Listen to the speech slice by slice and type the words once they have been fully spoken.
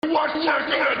what you're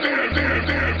gonna do.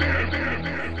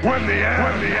 When the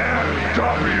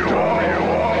NWO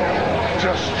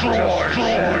destroys you.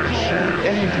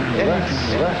 Anything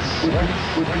less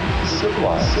would be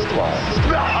civilized.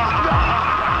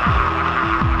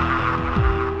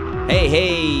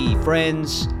 Hey,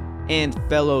 friends and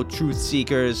fellow truth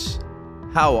seekers.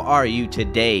 How are you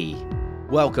today?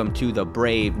 Welcome to the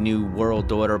Brave New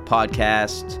World Order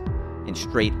podcast and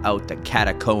straight out the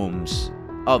catacombs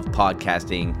of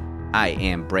podcasting. I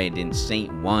am Brandon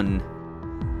St. One.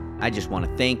 I just want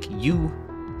to thank you,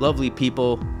 lovely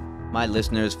people, my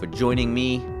listeners, for joining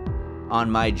me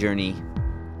on my journey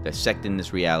dissecting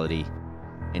this reality.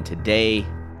 And today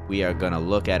we are going to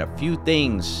look at a few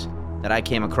things that I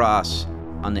came across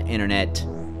on the internet,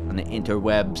 on the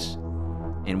interwebs,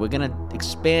 and we're going to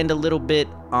expand a little bit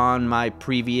on my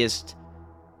previous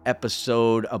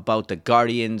episode about the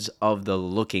Guardians of the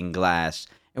Looking Glass,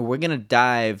 and we're going to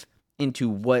dive into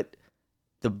what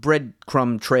the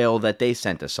breadcrumb trail that they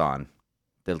sent us on,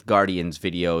 the Guardians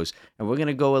videos, and we're going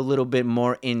to go a little bit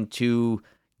more into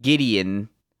Gideon,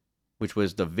 which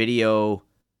was the video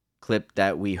clip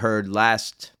that we heard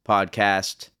last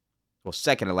podcast. Well,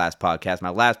 second to last podcast. My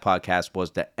last podcast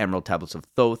was the Emerald Tablets of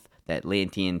Thoth, the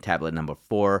Atlantean Tablet number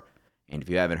 4. And if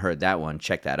you haven't heard that one,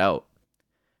 check that out.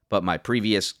 But my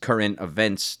previous current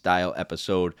events style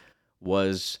episode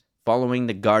was following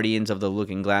the Guardians of the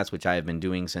Looking Glass, which I have been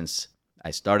doing since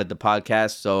I started the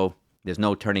podcast. So there's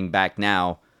no turning back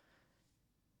now.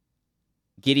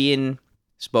 Gideon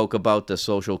spoke about the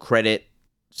social credit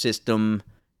system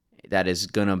that is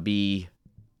going to be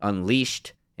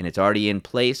unleashed, and it's already in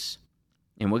place.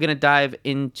 And we're going to dive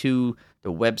into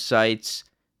the websites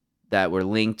that were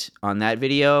linked on that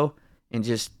video and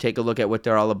just take a look at what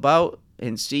they're all about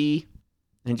and see,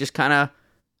 and just I'm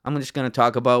just going to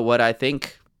talk about what I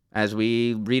think as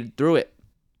we read through it.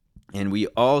 And we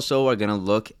also are going to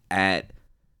look at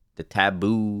the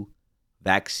taboo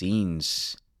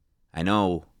vaccines. I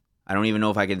know, I don't even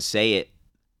know if I can say it,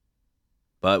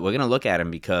 but we're going to look at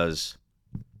them because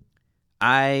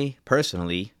I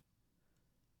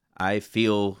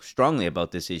feel strongly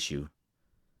about this issue.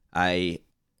 I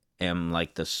am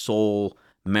like the sole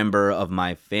member of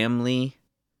my family,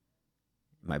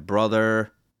 my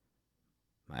brother,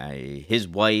 his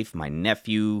wife, my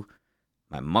nephew,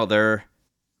 my mother,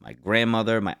 my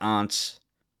grandmother, my aunts,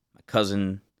 my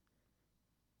cousin.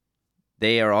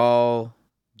 They are all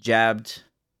jabbed.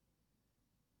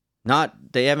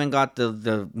 They haven't got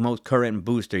the most current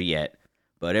booster yet,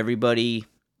 but everybody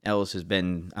else has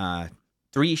been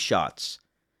 3 shots,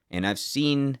 and I've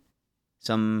seen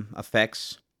some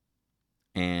effects,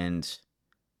 and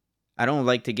I don't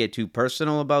like to get too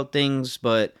personal about things,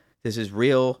 but this is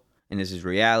real, and this is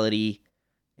reality,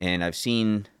 and I've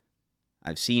seen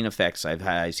effects.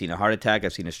 I've seen a heart attack,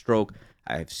 I've seen a stroke,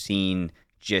 I've seen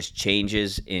just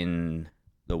changes in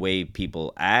the way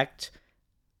people act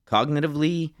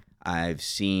cognitively. I've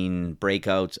seen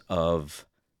breakouts of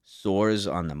sores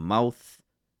on the mouth.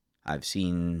 I've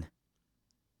seen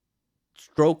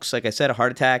strokes, like I said, a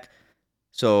heart attack.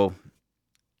 So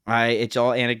it's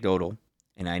all anecdotal,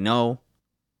 and I know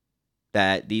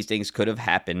that these things could have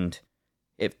happened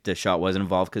if the shot wasn't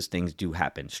involved, because things do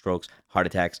happen. Strokes, heart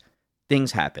attacks,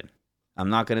 things happen. I'm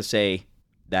not going to say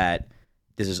that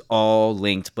this is all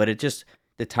linked, but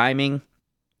the timing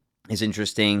is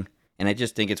interesting, and I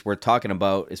just think it's worth talking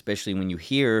about, especially when you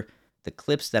hear the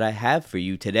clips that I have for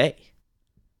you today.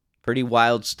 Pretty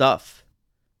wild stuff.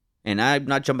 And I'm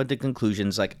not jumping to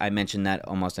conclusions, like I mentioned that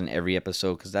almost in every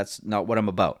episode, because that's not what I'm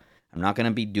about. I'm not going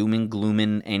to be doom and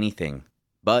glooming anything,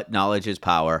 but knowledge is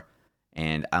power,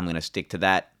 and I'm going to stick to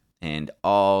that, and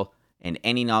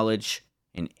any knowledge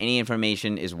and any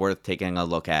information is worth taking a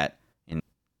look at. And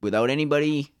without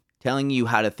anybody telling you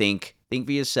how to think for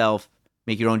yourself,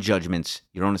 make your own judgments,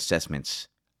 your own assessments.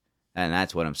 And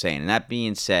that's what I'm saying. And that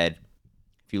being said,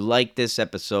 if you like this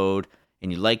episode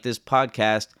and you like this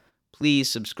podcast, please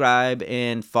subscribe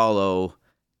and follow.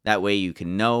 That way you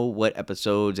can know what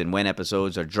episodes and when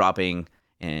episodes are dropping.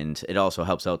 And it also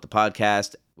helps out the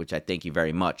podcast, which I thank you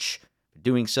very much for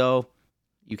doing so.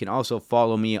 You can also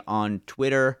follow me on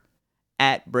Twitter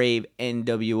at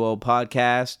BraveNWO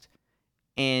Podcast,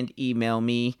 and email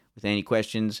me with any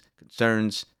questions,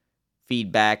 concerns,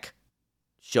 feedback,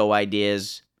 show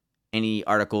ideas, any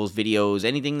articles, videos,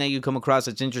 anything that you come across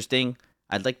that's interesting.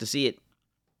 I'd like to see it.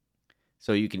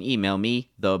 So you can email me,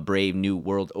 the Brave New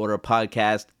World Order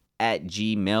Podcast at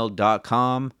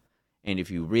gmail.com. And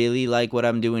if you really like what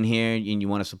I'm doing here and you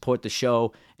want to support the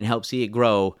show and help see it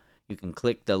grow, you can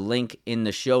click the link in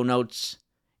the show notes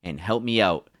and help me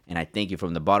out. And I thank you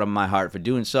from the bottom of my heart for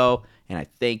doing so. and I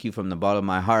thank you from the bottom of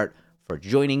my heart for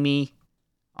joining me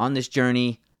on this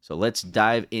journey. So let's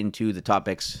dive into the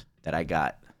topics that I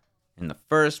got. And the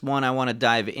first one I want to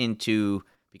dive into,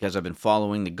 because I've been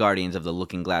following the Guardians of the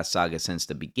Looking Glass saga since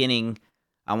the beginning,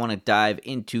 I want to dive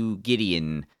into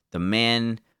Gideon, the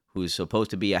man who's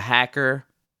supposed to be a hacker,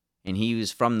 and he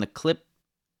was from the clip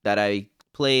that I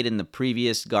played in the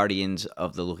previous Guardians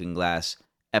of the Looking Glass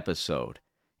episode.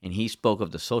 And he spoke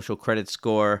of the social credit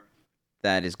score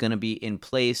that is going to be in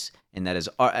place, and that is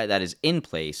in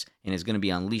place and is going to be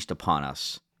unleashed upon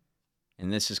us.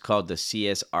 And this is called the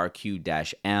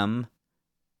CSRQ-SM.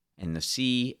 And the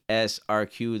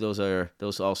CSRQ,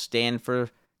 those all stand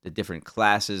for the different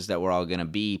classes that we're all going to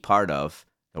be part of,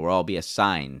 that we'll all be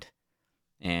assigned.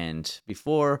 And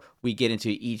before we get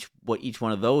into what each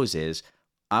one of those is,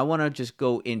 I want to just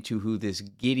go into who this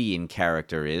Gideon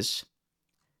character is.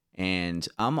 And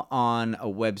I'm on a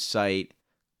website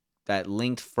that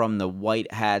linked from the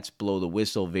White Hats Blow the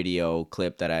Whistle video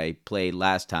clip that I played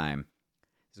last time.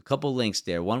 There's a couple links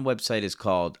there. One website is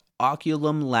called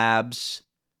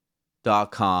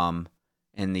OculumLabs.com,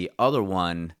 and the other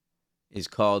one is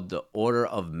called the Order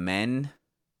of Men.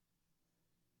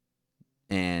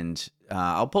 And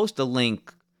I'll post a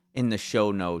link in the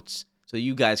show notes so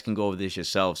you guys can go over this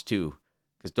yourselves too.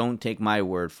 Because don't take my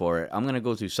word for it. I'm going to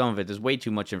go through some of it. There's way too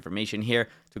much information here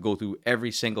to go through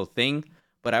every single thing.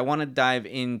 But I want to dive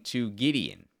into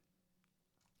Gideon.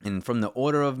 And from the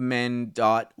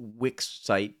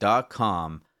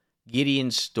orderofmen.wixsite.com,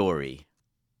 Gideon's story.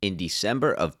 In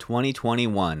December of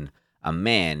 2021, a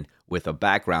man with a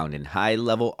background in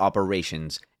high-level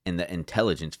operations in the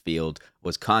intelligence field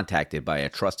was contacted by a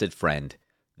trusted friend.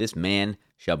 This man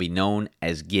shall be known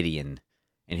as Gideon,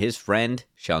 and his friend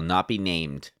shall not be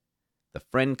named. The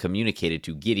friend communicated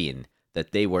to Gideon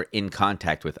that they were in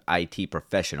contact with IT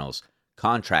professionals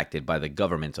contracted by the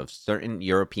governments of certain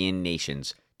European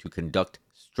nations to conduct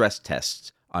stress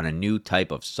tests on a new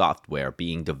type of software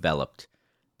being developed.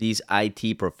 These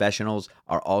IT professionals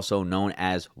are also known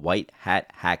as white hat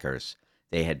hackers.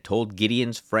 They had told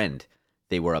Gideon's friend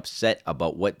they were upset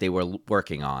about what they were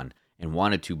working on and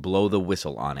wanted to blow the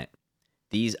whistle on it.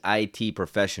 These IT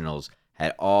professionals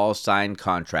had all signed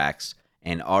contracts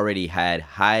and already had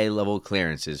high-level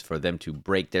clearances for them to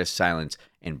break their silence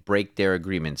and break their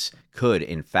agreements could,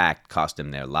 in fact, cost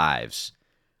them their lives.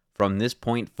 From this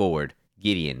point forward,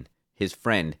 Gideon, his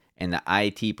friend, and the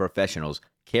IT professionals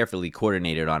carefully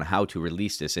coordinated on how to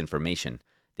release this information.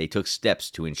 They took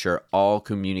steps to ensure all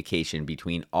communication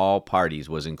between all parties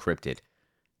was encrypted.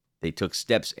 They took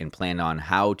steps and planned on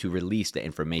how to release the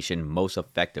information most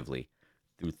effectively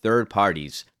through third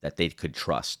parties that they could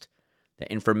trust.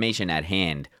 The information at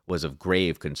hand was of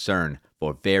grave concern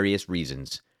for various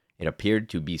reasons. It appeared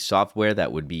to be software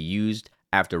that would be used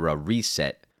after a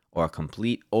reset or a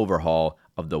complete overhaul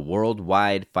of the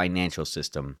worldwide financial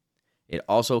system. It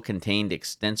also contained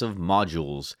extensive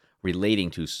modules relating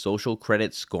to social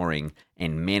credit scoring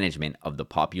and management of the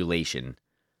population.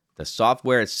 The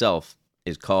software itself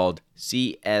is called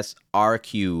CSRQ-SM.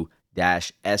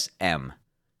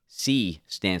 C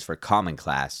stands for Common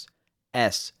Class,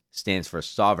 S stands for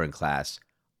Sovereign Class,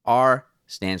 R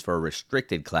stands for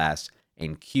Restricted Class,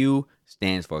 and Q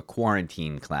stands for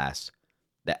Quarantine Class.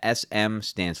 The SM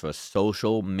stands for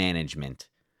Social Management.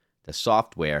 The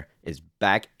software is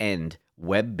back-end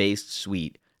web-based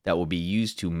suite that will be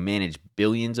used to manage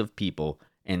billions of people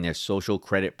and their social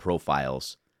credit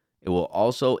profiles. It will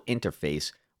also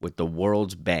interface with the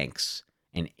world's banks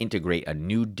and integrate a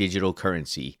new digital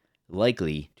currency,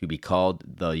 likely to be called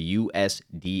the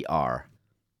USDR.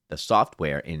 The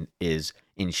software is,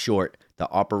 in short, the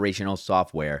operational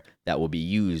software that will be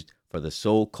used for the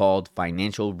so-called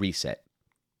financial reset.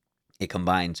 It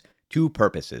combines two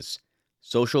purposes: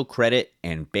 social credit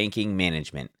and banking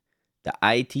management. The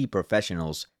IT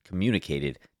professionals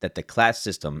communicated that the class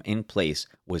system in place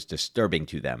was disturbing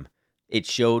to them. It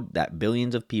showed that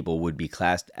billions of people would be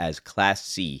classed as Class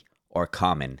C or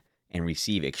Common and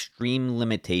receive extreme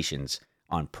limitations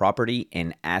on property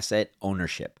and asset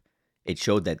ownership. It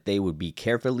showed that they would be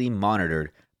carefully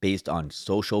monitored based on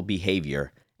social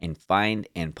behavior and fined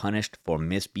and punished for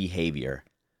misbehavior.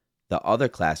 The other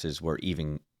classes were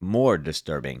even more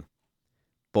disturbing.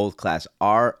 Both Class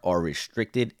R, or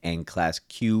restricted, and Class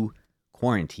Q,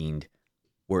 quarantined,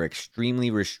 were extremely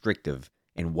restrictive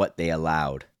in what they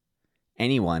allowed.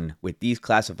 Anyone with these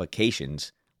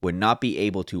classifications would not be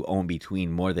able to own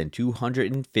between more than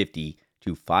 250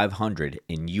 to 500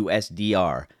 in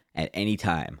USDR at any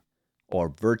time, or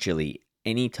virtually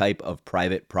any type of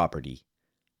private property.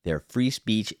 Their free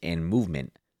speech and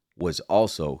movement was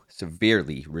also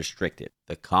severely restricted.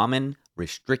 The common,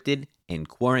 restricted, and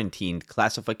quarantined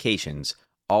classifications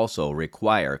also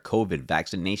require COVID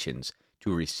vaccinations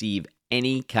to receive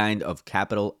any kind of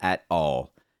capital at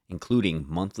all, including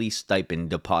monthly stipend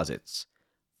deposits.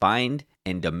 Fine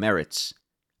and demerits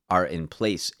are in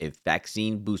place if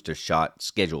vaccine booster shot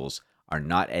schedules are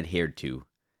not adhered to.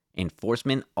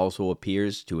 Enforcement also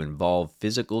appears to involve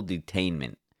physical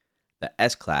detainment. The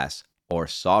S class, or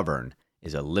sovereign,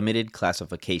 is a limited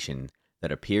classification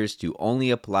that appears to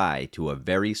only apply to a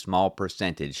very small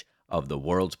percentage of the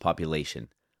world's population,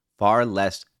 far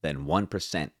less than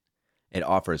 1%. It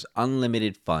offers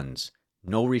unlimited funds,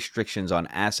 no restrictions on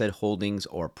asset holdings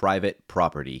or private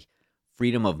property,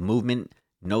 freedom of movement,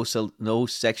 no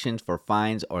sections for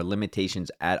fines or limitations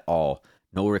at all,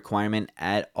 no requirement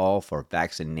at all for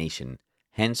vaccination,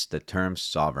 hence the term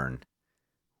sovereign,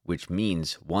 which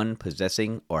means one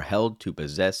possessing or held to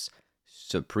possess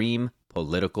supreme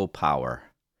political power.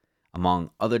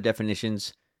 Among other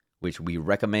definitions, which we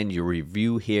recommend you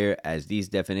review here as these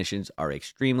definitions are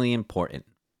extremely important.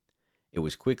 It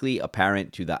was quickly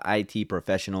apparent to the IT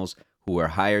professionals who were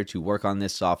hired to work on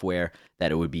this software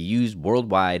that it would be used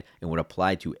worldwide and would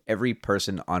apply to every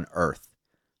person on Earth.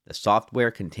 The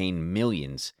software contained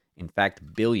millions, in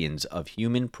fact billions, of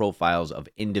human profiles of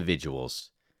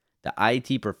individuals. The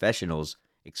IT professionals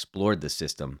explored the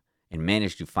system and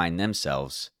managed to find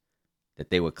themselves that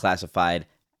they were classified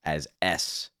as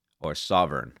S, or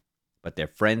sovereign, but their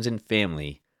friends and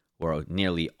family were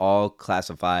nearly all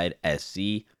classified as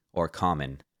C, or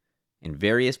common, and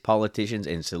various politicians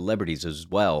and celebrities as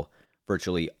well,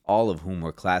 virtually all of whom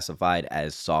were classified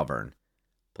as sovereign.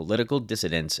 Political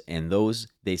dissidents and those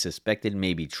they suspected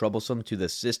may be troublesome to the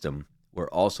system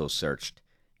were also searched,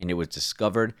 and it was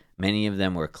discovered many of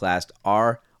them were classed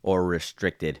R or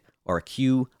restricted, or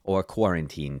Q or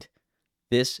quarantined.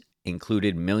 This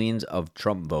included millions of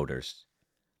Trump voters.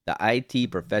 The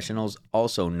IT professionals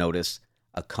also noticed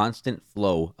a constant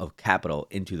flow of capital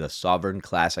into the sovereign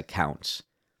class accounts.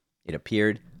 It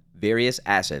appeared various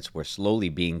assets were slowly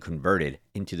being converted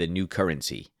into the new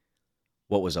currency.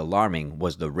 What was alarming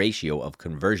was the ratio of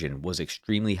conversion was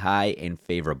extremely high and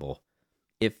favorable.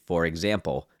 If, for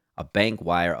example, a bank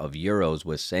wire of euros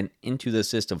was sent into the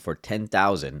system for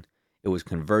 10,000, it was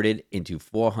converted into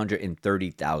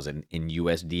 430,000 in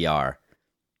USDR.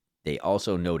 They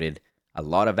also noted a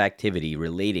lot of activity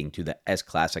relating to the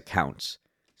S-class accounts,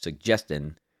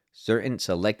 suggesting certain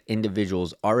select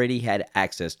individuals already had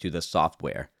access to the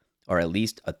software, or at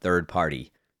least a third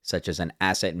party, such as an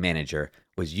asset manager,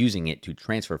 was using it to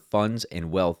transfer funds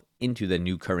and wealth into the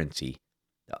new currency.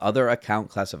 The other account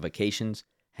classifications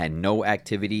had no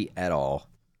activity at all.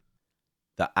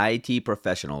 The IT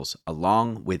professionals,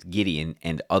 along with Gideon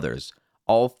and others,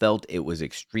 all felt it was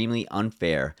extremely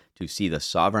unfair to see the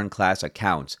sovereign class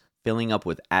accounts filling up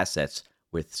with assets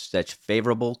with such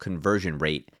favorable conversion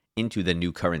rate into the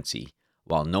new currency,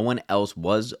 while no one else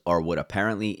was or would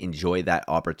apparently enjoy that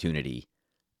opportunity.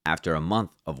 After a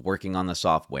month of working on the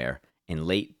software, in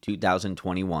late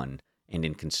 2021, and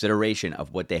in consideration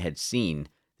of what they had seen,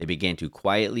 they began to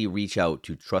quietly reach out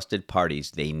to trusted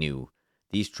parties they knew.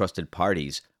 These trusted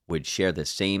parties would share the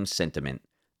same sentiment,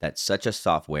 that such a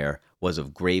software was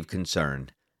of grave concern.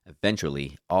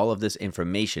 Eventually, all of this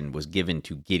information was given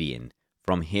to Gideon.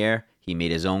 From here, he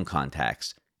made his own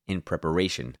contacts in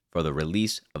preparation for the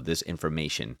release of this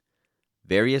information.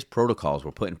 Various protocols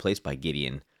were put in place by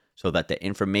Gideon so that the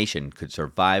information could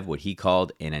survive what he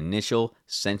called an initial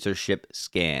censorship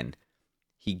scan.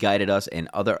 He guided us and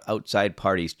other outside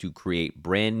parties to create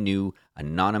brand new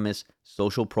anonymous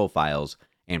social profiles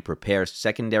and prepare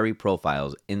secondary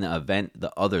profiles in the event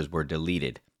the others were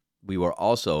deleted. We were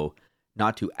also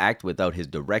not to act without his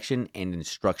direction and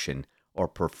instruction, or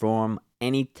perform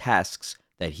any tasks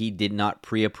that he did not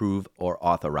pre-approve or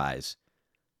authorize.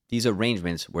 These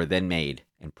arrangements were then made,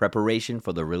 and preparation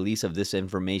for the release of this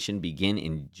information began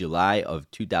in July of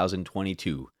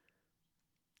 2022.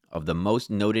 Of the most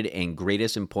noted and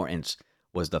greatest importance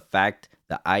was the fact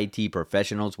that IT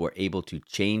professionals were able to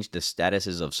change the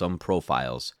statuses of some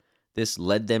profiles. This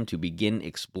led them to begin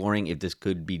exploring if this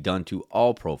could be done to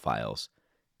all profiles.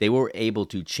 They were able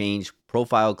to change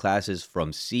profile classes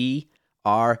from C,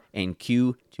 R, and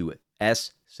Q to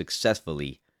S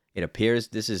successfully. It appears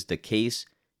this is the case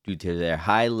due to their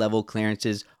high-level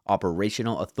clearances,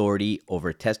 operational authority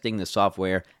over testing the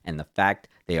software, and the fact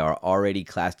they are already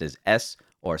classed as S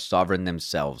or sovereign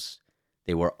themselves.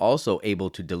 They were also able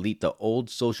to delete the old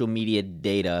social media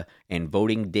data and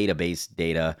voting database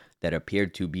data that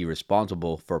appeared to be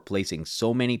responsible for placing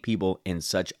so many people in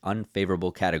such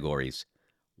unfavorable categories.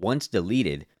 Once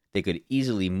deleted, they could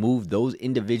easily move those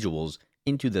individuals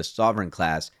into the sovereign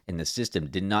class and the system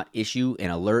did not issue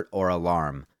an alert or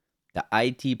alarm. The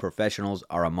IT professionals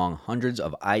are among hundreds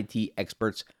of IT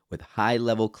experts with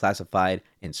high-level classified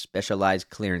and specialized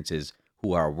clearances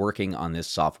who are working on this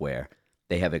software.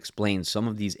 They have explained some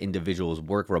of these individuals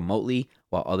work remotely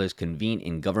while others convene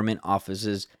in government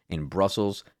offices in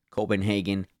Brussels,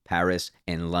 Copenhagen, Paris,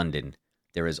 and London.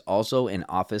 There is also an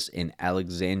office in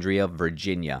Alexandria,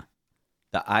 Virginia.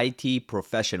 The IT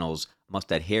professionals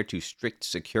must adhere to strict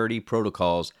security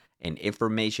protocols and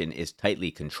information is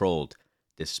tightly controlled.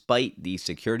 Despite these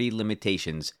security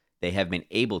limitations, they have been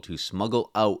able to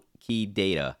smuggle out key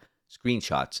data,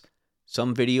 screenshots,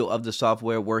 some video of the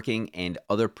software working, and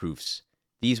other proofs.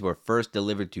 These were first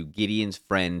delivered to Gideon's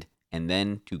friend and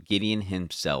then to Gideon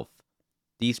himself.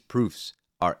 These proofs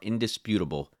are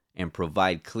indisputable and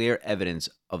provide clear evidence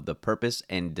of the purpose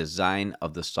and design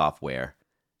of the software.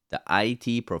 The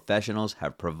IT professionals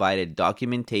have provided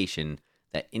documentation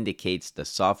that indicates the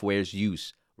software's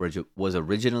use was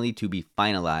originally to be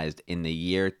finalized in the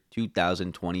year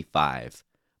 2025,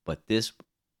 but this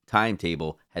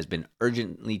timetable has been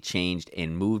urgently changed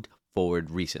and moved forward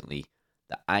recently.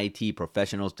 The IT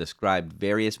professionals described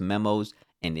various memos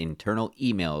and internal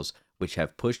emails which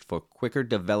have pushed for quicker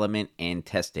development and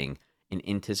testing in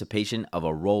anticipation of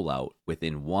a rollout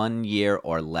within 1 year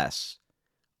or less.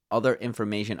 Other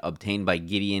information obtained by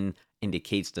Gideon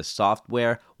indicates the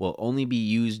software will only be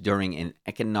used during an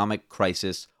economic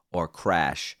crisis or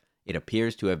crash. It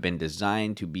appears to have been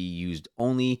designed to be used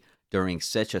only during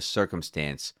such a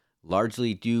circumstance,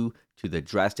 largely due to the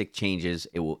drastic changes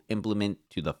it will implement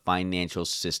to the financial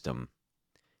system.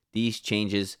 These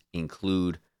changes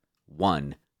include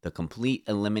 1. The complete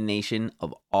elimination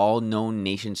of all known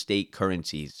nation-state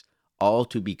currencies, all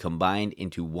to be combined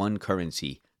into one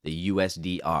currency, the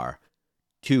USDR.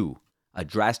 2. A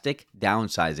drastic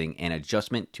downsizing and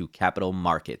adjustment to capital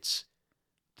markets.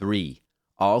 3.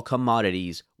 All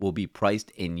commodities will be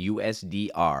priced in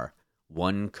USDR,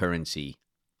 one currency.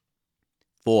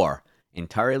 4.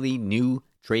 Entirely new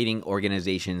trading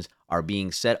organizations are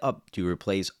being set up to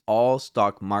replace all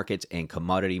stock markets and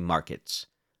commodity markets.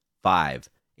 5.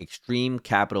 Extreme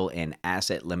capital and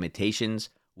asset limitations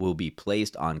will be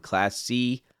placed on Class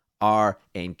C, R,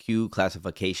 and Q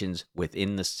classifications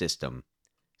within the system.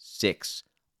 6.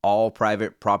 All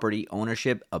private property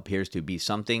ownership appears to be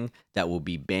something that will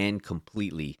be banned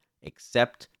completely,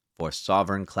 except for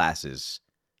sovereign classes.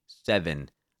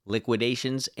 7.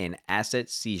 Liquidations and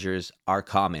asset seizures are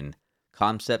common,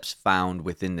 concepts found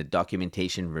within the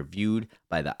documentation reviewed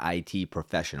by the IT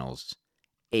professionals.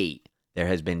 8. There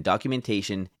has been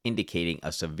documentation indicating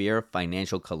a severe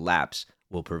financial collapse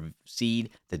will precede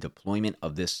the deployment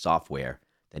of this software.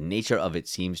 The nature of it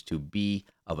seems to be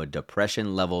of a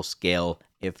depression-level scale,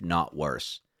 if not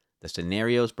worse. The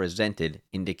scenarios presented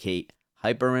indicate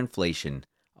hyperinflation,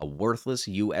 a worthless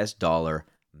US dollar,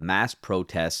 mass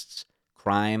protests,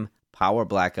 crime, power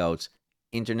blackouts,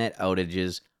 internet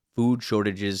outages, food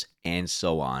shortages, and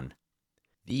so on.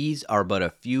 These are but a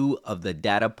few of the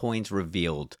data points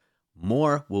revealed.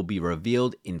 More will be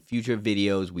revealed in future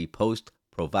videos we post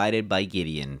provided by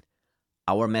Gideon.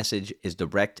 Our message is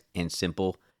direct and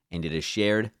simple, and it is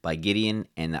shared by Gideon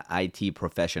and the IT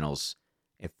professionals.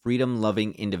 If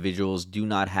freedom-loving individuals do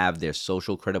not have their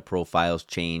social credit profiles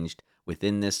changed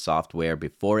within this software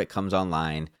before it comes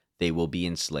online, they will be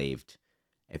enslaved.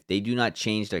 If they do not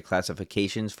change their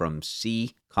classifications from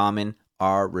C, common,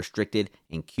 R, restricted,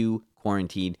 and Q,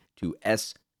 quarantined, to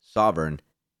S, sovereign,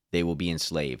 they will be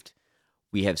enslaved.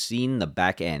 We have seen the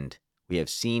back end. We have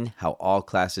seen how all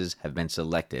classes have been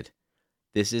selected.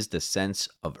 This is the sense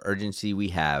of urgency we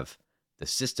have. The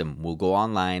system will go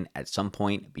online at some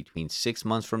point between 6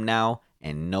 months from now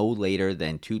and no later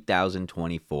than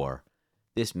 2024.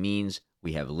 This means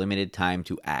we have limited time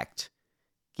to act.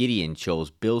 Gideon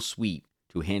chose Bill Sweet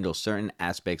to handle certain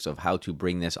aspects of how to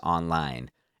bring this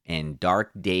online, and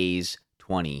Dark Days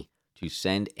 20 to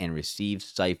send and receive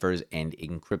ciphers and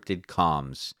encrypted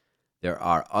comms. There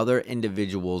are other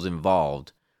individuals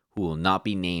involved who will not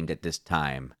be named at this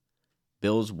time.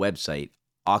 Bill's website,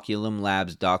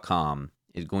 OculumLabs.com,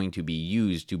 is going to be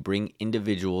used to bring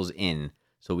individuals in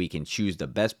so we can choose the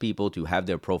best people to have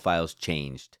their profiles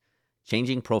changed.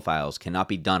 Changing profiles cannot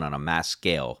be done on a mass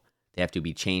scale. They have to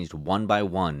be changed one by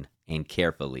one and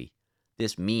carefully.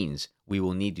 This means we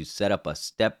will need to set up a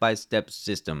step-by-step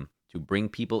system to bring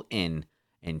people in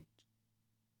and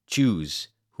choose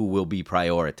who will be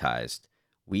prioritized.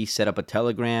 We set up a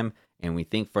Telegram, and we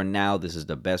think for now this is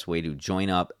the best way to join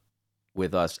up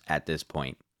with us at this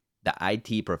point. The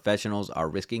IT professionals are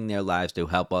risking their lives to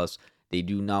help us They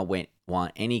do not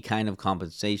want any kind of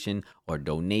compensation or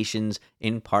donations,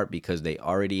 in part because they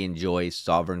already enjoy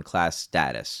sovereign class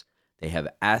status. They have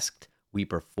asked we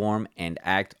perform and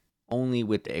act only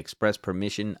with the express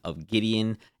permission of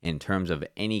Gideon in terms of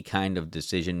any kind of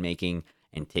decision making,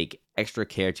 and take extra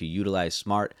care to utilize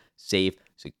smart, safe,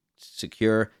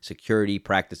 secure security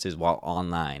practices while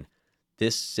online.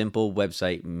 This simple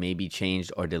website may be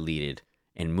changed or deleted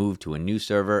and moved to a new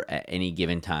server at any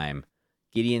given time.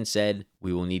 Gideon said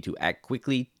we will need to act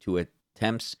quickly to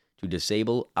attempts to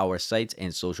disable our sites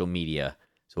and social media,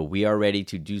 so we are ready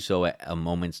to do so at a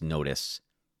moment's notice.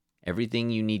 Everything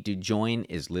you need to join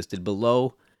is listed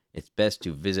below. It's best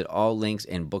to visit all links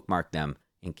and bookmark them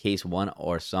in case one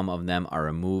or some of them are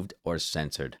removed or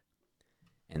censored.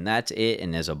 And that's it.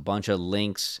 And there's a bunch of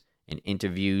links and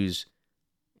interviews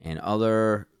and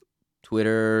other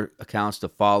Twitter accounts to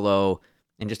follow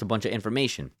and just a bunch of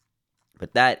information.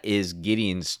 But that is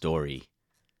Gideon's story.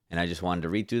 And I just wanted to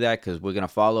read through that because we're going to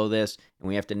follow this and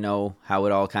we have to know how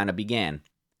it all kind of began.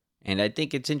 And I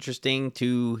think it's interesting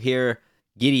to hear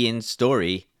Gideon's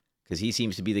story because he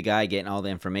seems to be the guy getting all the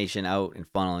information out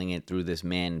and funneling it through this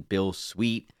man, Bill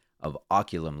Sweet of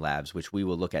OculumLabs, which we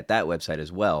will look at that website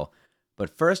as well. But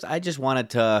first, I just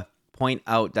wanted to point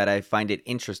out that I find it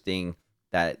interesting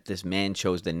that this man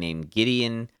chose the name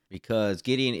Gideon because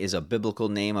Gideon is a biblical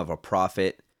name of a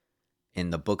prophet in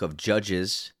the book of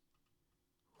Judges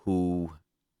who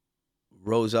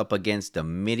rose up against the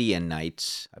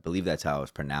Midianites. I believe that's how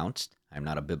it's pronounced. I'm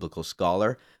not a biblical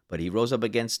scholar, but he rose up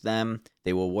against them.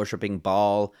 They were worshiping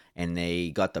Baal, and they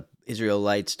got the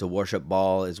Israelites to worship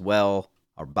Baal as well,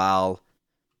 or Baal,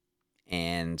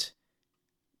 and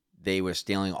they were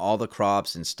stealing all the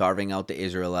crops and starving out the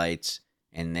Israelites,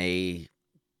 and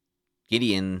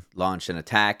Gideon launched an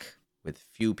attack with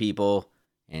few people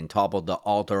and toppled the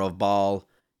altar of Baal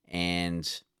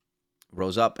and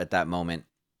rose up at that moment.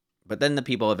 But then the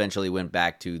people eventually went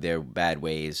back to their bad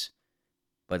ways.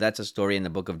 But that's a story in the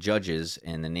book of Judges,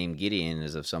 and the name Gideon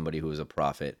is of somebody who was a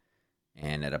prophet.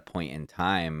 And at a point in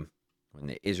time, when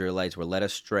the Israelites were led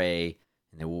astray,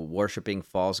 and they were worshiping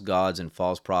false gods and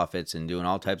false prophets and doing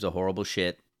all types of horrible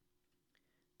shit,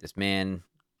 this man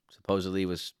supposedly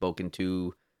was spoken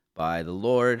to by the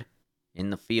Lord in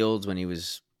the fields when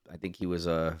I think he was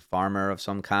a farmer of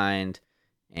some kind,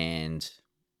 and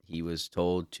he was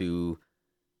told to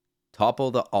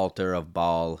topple the altar of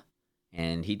Baal,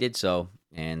 and he did so.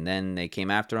 And then they came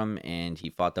after him, and he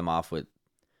fought them off with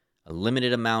a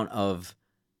limited amount of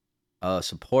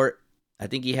support. I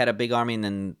think he had a big army, and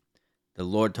then the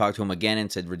Lord talked to him again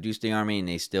and said, reduce the army, and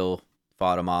they still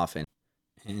fought him off,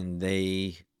 and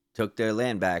they took their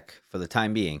land back for the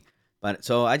time being. But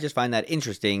so I just find that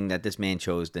interesting that this man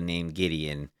chose the name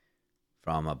Gideon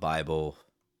from a Bible.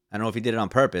 I don't know if he did it on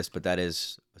purpose, but that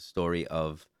is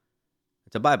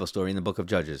it's a Bible story in the book of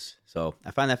Judges. So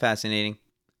I find that fascinating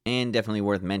and definitely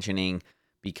worth mentioning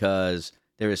because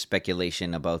there is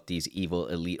speculation about these evil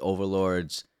elite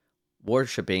overlords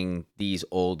worshiping these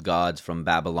old gods from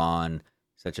Babylon,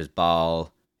 such as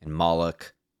Baal and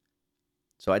Moloch.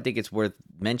 So I think it's worth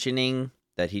mentioning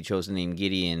that he chose the name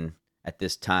Gideon at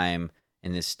this time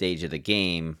in this stage of the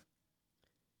game.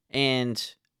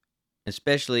 And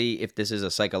especially if this is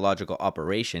a psychological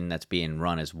operation that's being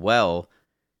run as well,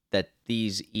 that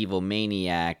these evil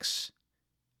maniacs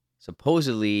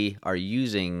supposedly are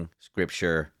using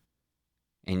scripture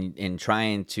and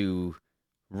trying to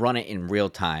run it in real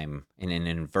time in an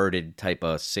inverted type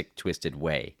of sick, twisted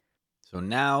way. So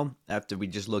now, after we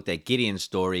just looked at Gideon's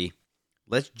story,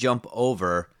 let's jump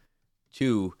over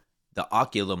to the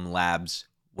OculumLabs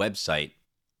website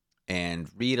and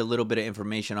read a little bit of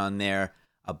information on there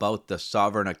about the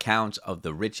sovereign accounts of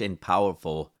the rich and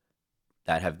powerful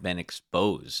that have been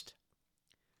exposed.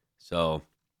 So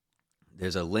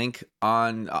there's a link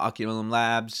on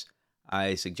OculumLabs.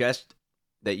 I suggest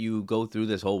that you go through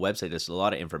this whole website. There's a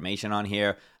lot of information on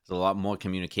here. There's a lot more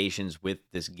communications with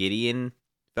this Gideon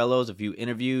fellows, a few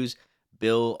interviews.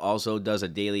 Bill also does a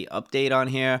daily update on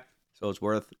here, so it's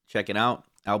worth checking out.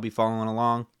 I'll be following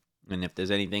along, and if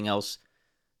there's anything else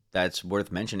that's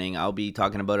worth mentioning, I'll be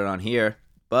talking about it on here.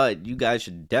 But you guys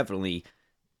should definitely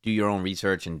do your own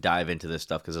research and dive into this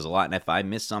stuff because there's a lot. And if I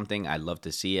miss something, I'd love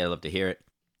to see it. I'd love to hear it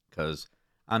because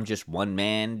I'm just one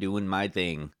man doing my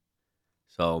thing.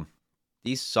 So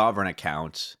these sovereign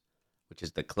accounts, which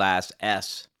is the class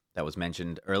S that was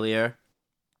mentioned earlier,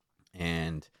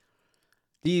 and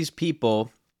these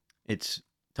people, it's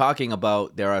talking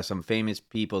about there are some famous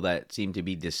people that seem to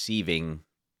be deceiving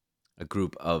a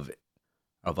group of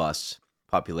us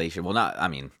population. Well,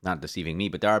 not deceiving me,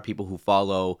 but there are people who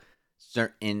follow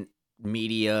certain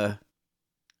media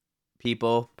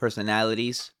people,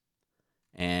 personalities,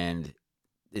 and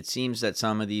it seems that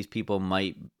some of these people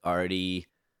might already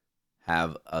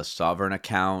have a sovereign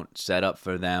account set up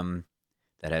for them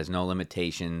that has no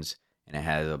limitations, and it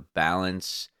has a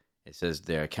balance. It says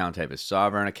their account type is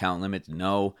sovereign, account limits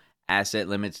no, asset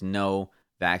limits no,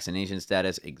 vaccination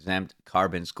status exempt,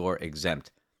 carbon score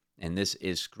exempt. And this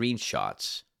is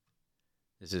screenshots.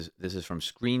 This is from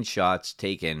screenshots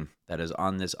taken that is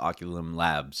on this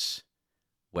OculumLabs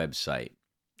website.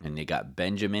 And they got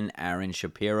Benjamin Aaron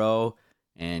Shapiro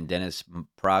and Dennis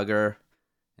Prager,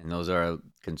 and those are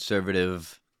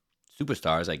conservative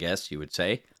superstars, I guess you would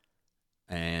say.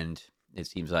 And it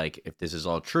seems like if this is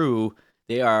all true,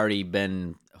 they already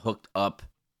been hooked up,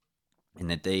 and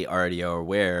that they already are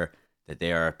aware that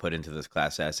they are put into this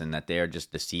class S, and that they are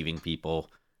just deceiving people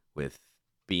with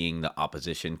being the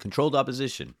opposition, controlled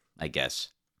opposition, I guess.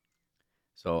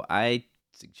 So I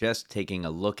suggest taking a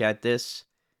look at this,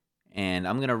 and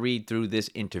I'm going to read through this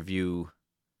interview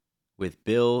with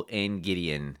Bill and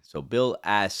Gideon. So Bill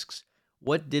asks,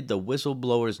 what did the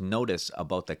whistleblowers notice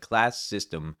about the class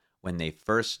system when they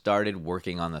first started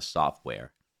working on the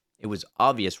software? It was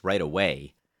obvious right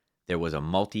away. There was a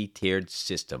multi-tiered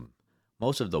system.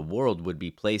 Most of the world would be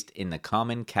placed in the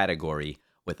common category,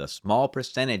 with a small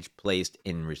percentage placed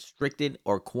in restricted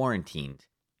or quarantined.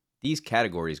 These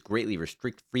categories greatly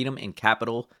restrict freedom and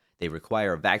capital. They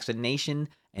require vaccination,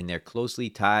 and they're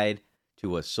closely tied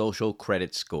to a social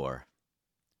credit score.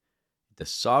 The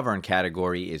sovereign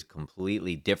category is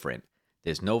completely different.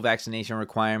 There's no vaccination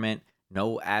requirement,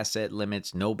 no asset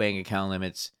limits, no bank account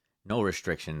limits, no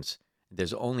restrictions.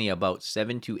 There's only about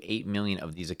 7 to 8 million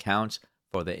of these accounts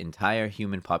for the entire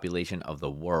human population of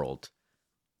the world.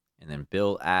 And then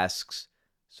Bill asks,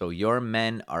 so your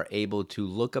men are able to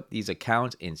look up these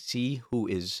accounts and see who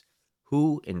is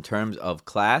who in terms of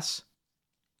class?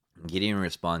 And Gideon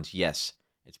responds, yes,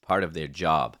 it's part of their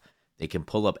job. They can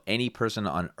pull up any person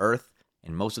on Earth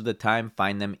and most of the time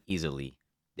find them easily.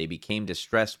 They became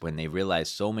distressed when they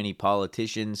realized so many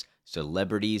politicians,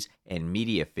 celebrities, and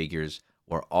media figures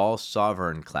were all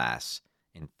sovereign class.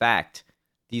 In fact,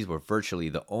 these were virtually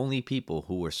the only people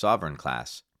who were sovereign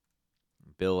class.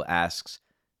 Bill asks,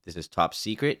 this is top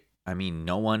secret? I mean,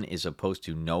 no one is supposed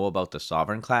to know about the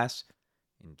sovereign class?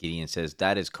 And Gideon says,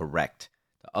 that is correct.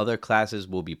 The other classes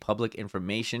will be public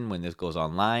information when this goes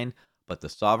online, but the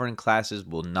sovereign classes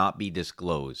will not be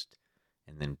disclosed.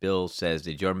 And then Bill says,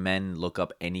 did your men look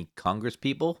up any Congress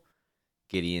people?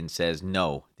 Gideon says,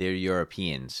 no, they're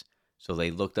Europeans. So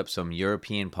they looked up some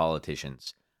European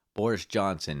politicians. Boris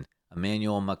Johnson,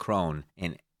 Emmanuel Macron,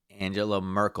 and Angela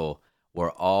Merkel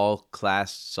were all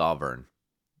class sovereign.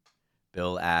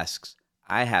 Bill asks,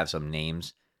 I have some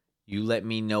names. You let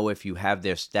me know if you have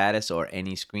their status or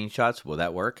any screenshots. Will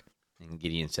that work? And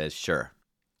Gideon says, sure.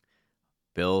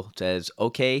 Bill says,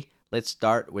 okay, let's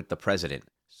start with the president.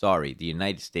 Sorry, the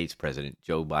United States President,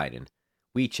 Joe Biden.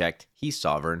 We checked. He's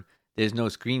sovereign. There's no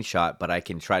screenshot, but I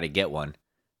can try to get one.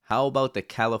 How about the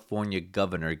California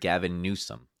governor, Gavin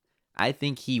Newsom? I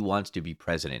think he wants to be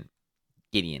president.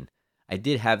 Gideon, I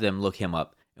did have them look him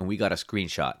up, and we got a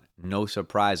screenshot. No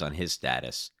surprise on his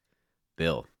status.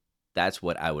 Bill, that's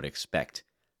what I would expect.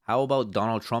 How about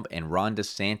Donald Trump and Ron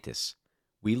DeSantis?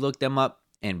 We looked them up,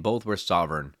 and both were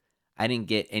sovereign. I didn't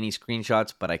get any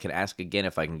screenshots, but I can ask again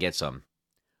if I can get some.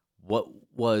 What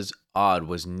was odd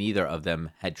was neither of them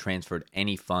had transferred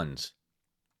any funds.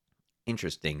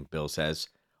 Interesting, Bill says.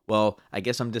 Well, I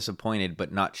guess I'm disappointed,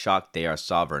 but not shocked they are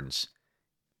sovereigns.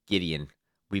 Gideon,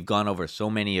 we've gone over so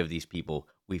many of these people.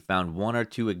 We found 1 or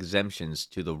 2 exceptions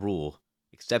to the rule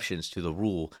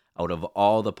out of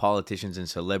all the politicians and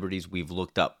celebrities we've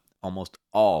looked up. Almost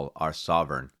all are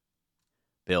sovereign.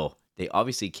 Bill, they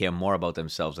obviously care more about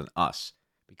themselves than us,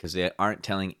 because they aren't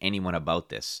telling anyone about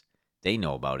this. They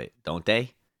know about it, don't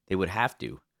they? They would have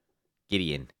to.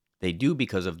 Gideon, they do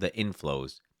because of the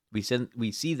inflows.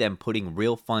 We see them putting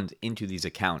real funds into these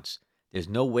accounts. There's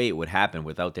no way it would happen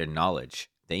without their knowledge.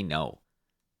 They know.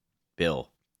 Bill,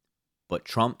 but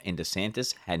Trump and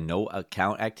DeSantis had no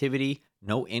account activity,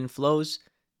 no inflows.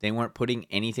 They weren't putting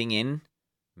anything in.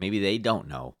 Maybe they don't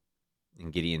know.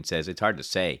 And Gideon says, it's hard to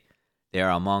say. They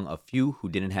are among a few who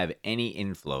didn't have any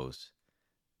inflows.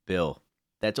 Bill,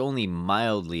 that's only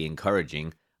mildly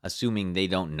encouraging, assuming they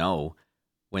don't know.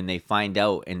 When they find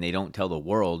out and they don't tell the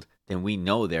world, then we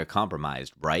know they're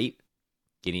compromised, right?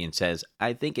 Gideon says,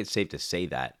 I think it's safe to say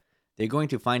that. They're going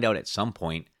to find out at some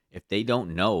point if they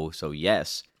don't know, so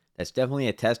yes, that's definitely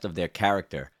a test of their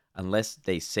character, unless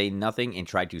they say nothing and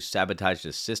try to sabotage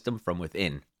the system from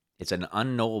within. It's an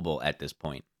unknowable at this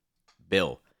point.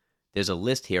 Bill, there's a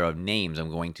list here of names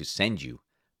I'm going to send you.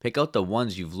 Pick out the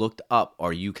ones you've looked up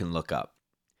or you can look up.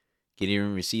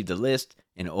 Gideon received a list,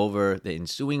 and over the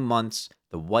ensuing months,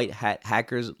 the white hat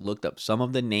hackers looked up some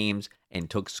of the names and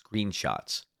took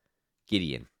screenshots.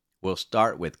 Gideon, we'll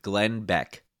start with Glenn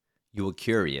Beck. You were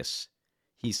curious.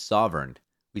 He's sovereign.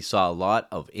 We saw a lot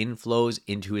of inflows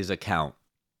into his account.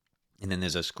 And then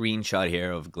there's a screenshot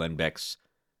here of Glenn Beck's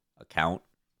account,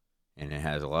 and it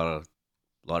has a lot of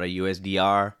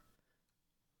USDR,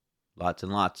 lots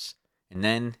and lots. And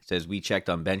then it says we checked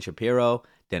on Ben Shapiro,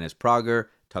 Dennis Prager,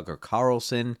 Tucker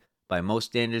Carlson. By most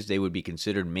standards, they would be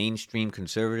considered mainstream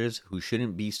conservatives who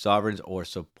shouldn't be sovereigns or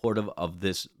supportive of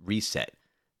this reset.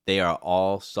 They are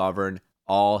all sovereign,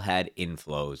 all had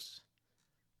inflows.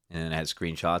 And then it has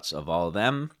screenshots of all of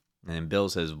them. And then Bill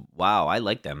says, wow, I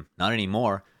like them. Not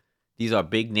anymore. These are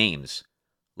big names.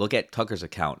 Look at Tucker's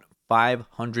account,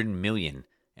 500 million.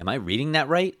 Am I reading that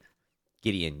right?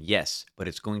 Gideon, yes, but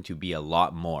it's going to be a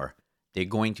lot more. They're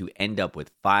going to end up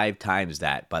with 5 times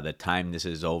that by the time this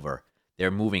is over. They're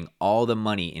moving all the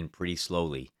money in pretty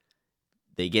slowly.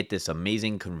 They get this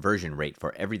amazing conversion rate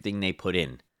for everything they put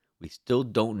in. We still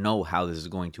don't know how this is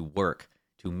going to work.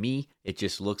 To me, it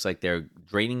just looks like they're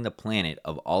draining the planet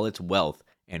of all its wealth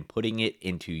and putting it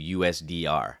into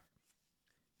USDR.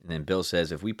 And then Bill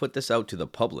says, if we put this out to the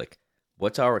public,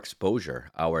 what's our exposure,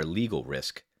 our legal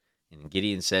risk? And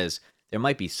Gideon says, there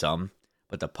might be some,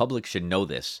 but the public should know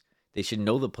this. They should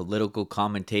know the political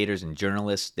commentators and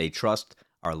journalists they trust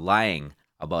are lying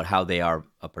about how they are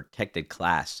a protected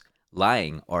class,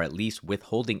 lying or at least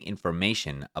withholding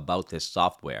information about this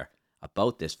software,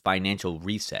 about this financial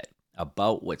reset,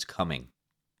 about what's coming.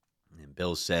 And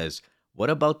Bill says, what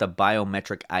about the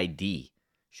biometric ID?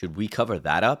 Should we cover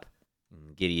that up?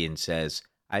 And Gideon says,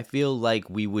 I feel like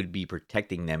we would be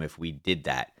protecting them if we did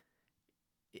that.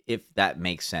 If that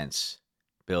makes sense.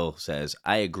 Bill says,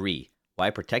 I agree. Why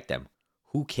protect them?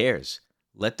 Who cares?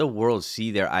 Let the world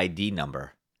see their ID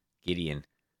number. Gideon,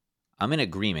 I'm in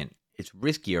agreement. It's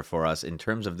riskier for us in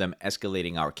terms of them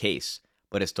escalating our case,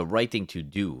 but it's the right thing to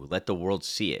do. Let the world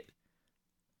see it.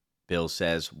 Bill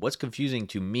says, what's confusing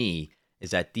to me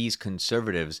is that these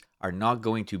conservatives are not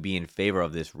going to be in favor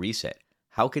of this reset.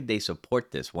 How could they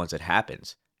support this once it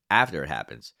happens? After it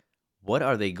happens? What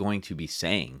are they going to be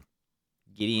saying?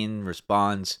 Gideon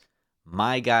responds,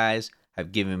 my guys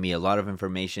have given me a lot of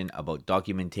information about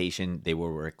documentation they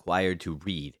were required to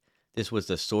read. This was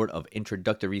the sort of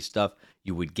introductory stuff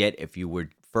you would get if you were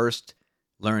first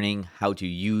learning how to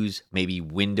use maybe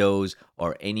Windows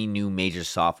or any new major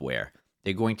software.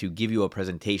 They're going to give you a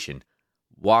presentation,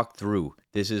 walk through,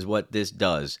 this is what this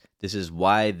does, this is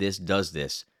why this does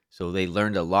this. So they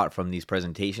learned a lot from these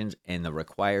presentations and the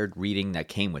required reading that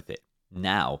came with it.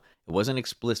 Now, it wasn't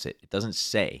explicit, it doesn't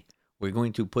say, we're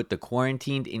going to put the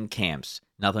quarantined in camps,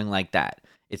 nothing like that.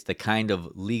 It's the kind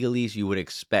of legalese you would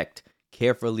expect,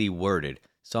 carefully worded,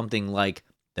 something like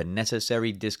the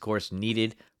necessary discourse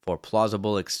needed for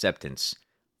plausible acceptance.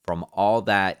 From all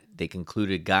that, they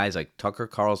concluded guys like Tucker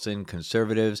Carlson,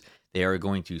 conservatives, they are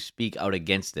going to speak out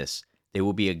against this. They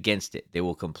will be against it. They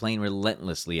will complain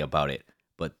relentlessly about it.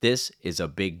 But this is a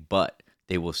big but.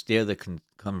 They will steer the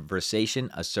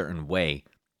conversation a certain way.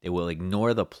 They will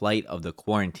ignore the plight of the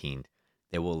quarantined.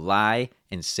 They will lie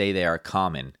and say they are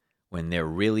common when they're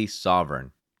really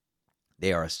sovereign.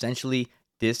 They are essentially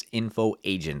disinfo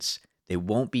agents. They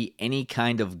won't be any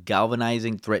kind of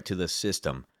galvanizing threat to the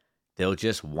system. They'll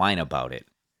just whine about it.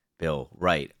 Bill,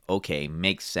 right, okay,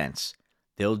 makes sense.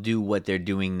 They'll do what they're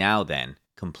doing now then,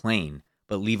 complain,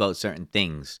 but leave out certain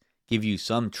things, give you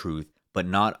some truth, but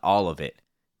not all of it.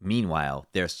 Meanwhile,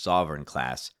 they're sovereign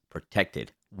class,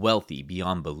 protected, wealthy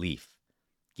beyond belief.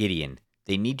 Gideon,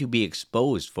 they need to be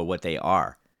exposed for what they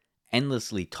are.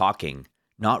 Endlessly talking,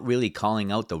 not really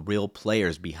calling out the real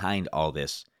players behind all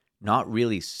this, not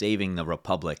really saving the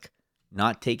Republic,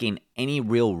 not taking any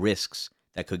real risks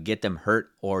that could get them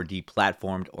hurt or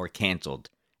deplatformed or canceled.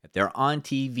 If they're on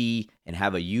TV and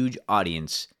have a huge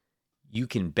audience, you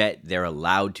can bet they're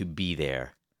allowed to be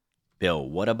there. Bill,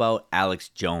 what about Alex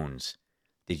Jones?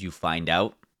 Did you find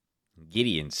out?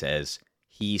 Gideon says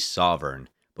he's sovereign,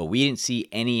 but we didn't see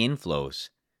any inflows,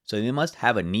 so they must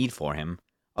have a need for him.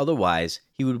 Otherwise,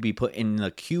 he would be put in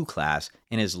the Q class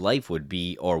and his life would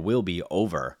be or will be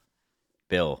over.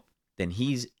 Bill, then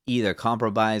he's either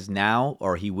compromised now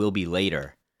or he will be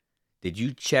later. Did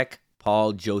you check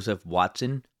Paul Joseph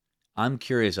Watson? I'm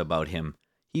curious about him.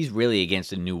 He's really against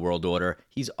the New World Order.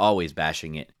 He's always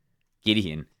bashing it.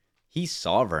 Gideon, he's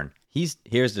sovereign. Here's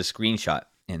the screenshot,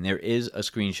 and there is a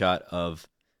screenshot of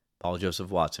Paul Joseph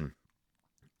Watson.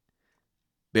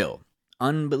 Bill,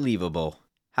 unbelievable.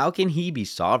 How can he be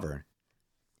sovereign?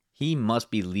 He must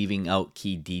be leaving out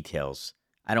key details.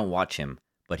 I don't watch him,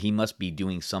 but he must be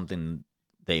doing something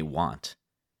they want.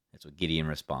 That's what Gideon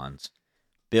responds.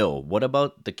 Bill, what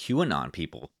about the QAnon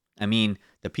people? I mean,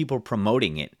 the people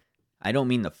promoting it. I don't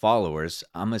mean the followers.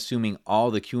 I'm assuming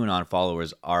all the QAnon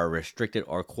followers are restricted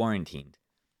or quarantined.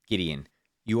 Gideon,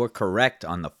 you are correct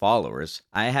on the followers.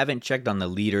 I haven't checked on the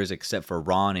leaders except for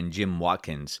Ron and Jim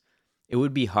Watkins. It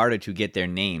would be harder to get their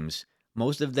names.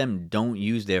 Most of them don't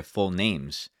use their full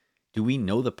names. Do we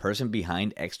know the person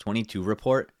behind X22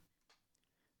 report?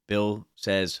 Bill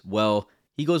says, well,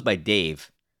 he goes by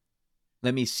Dave.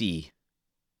 Let me see.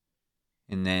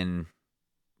 And then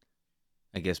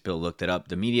I guess Bill looked it up.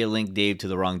 The media linked Dave to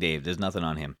the wrong Dave. There's nothing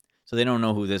on him. So they don't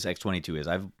know who this X22 is.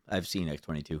 I've seen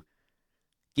X22.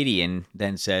 Gideon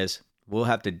then says, we'll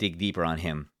have to dig deeper on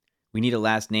him. We need a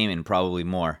last name and probably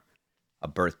more. A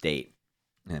birth date.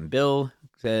 And Bill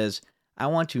says, I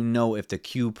want to know if the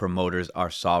Q promoters are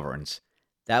sovereigns.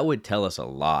 That would tell us a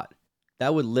lot.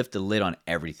 That would lift the lid on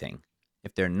everything.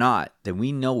 If they're not, then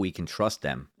we know we can trust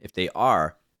them. If they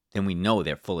are, then we know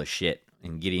they're full of shit.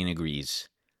 And Gideon agrees.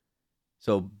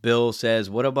 So Bill says,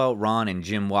 what about Ron and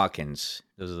Jim Watkins?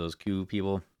 Those are those Q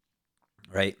people,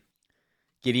 right?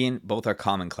 Gideon, both are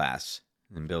common class.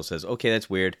 And Bill says, okay, that's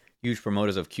weird. Huge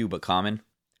promoters of Q, but common.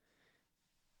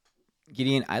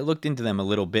 Gideon, I looked into them a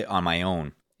little bit on my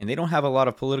own, and they don't have a lot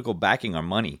of political backing or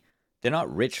money. They're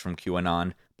not rich from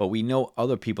QAnon, but we know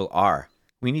other people are.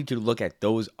 We need to look at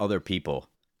those other people.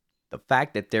 The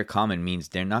fact that they're common means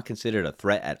they're not considered a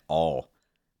threat at all,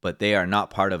 but they are not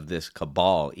part of this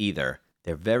cabal either.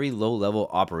 They're very low-level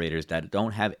operators that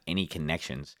don't have any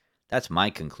connections. That's my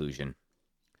conclusion.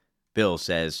 Bill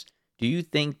says, do you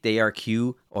think they are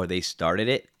Q or they started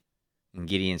it? And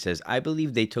Gideon says, I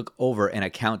believe they took over an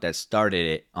account that started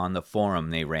it on the forum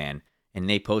they ran, and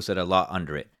they posted a lot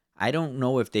under it. I don't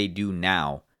know if they do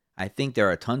now. I think there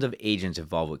are tons of agents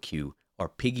involved with Q, or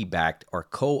piggybacked or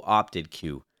co-opted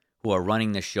Q, who are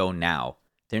running the show now.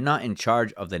 They're not in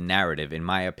charge of the narrative, in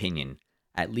my opinion.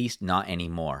 At least not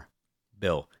anymore.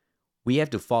 Bill, we have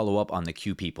to follow up on the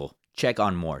Q people. Check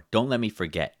on more. Don't let me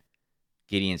forget.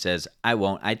 Gideon says, I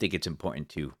won't. I think it's important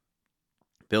too.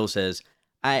 Bill says,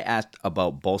 I asked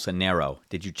about Bolsonaro.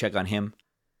 Did you check on him?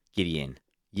 Gideon,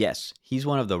 yes. He's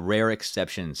one of the rare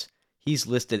exceptions. He's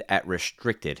listed at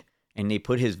restricted, and they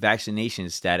put his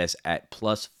vaccination status at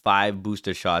 +5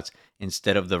 booster shots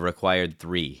instead of the required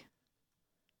 3.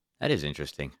 That is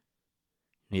interesting.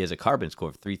 He has a carbon score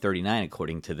of 339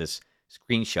 according to this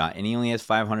screenshot, and he only has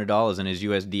 $500 in his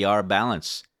USDR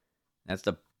balance. That's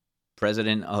the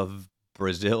president of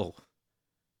Brazil.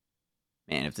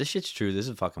 Man, if this shit's true, this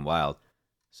is fucking wild.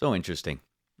 So interesting.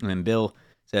 And then Bill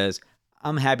says,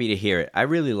 I'm happy to hear it. I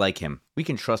really like him. We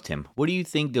can trust him. What do you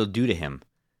think they'll do to him?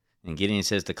 And Gideon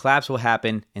says, the collapse will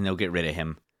happen and they'll get rid of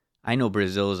him. I know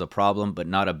Brazil is a problem, but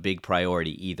not a big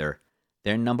priority either.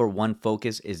 Their number one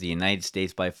focus is the United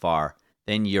States by far,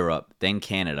 then Europe, then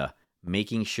Canada,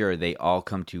 making sure they all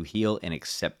come to heel and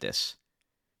accept this.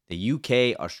 The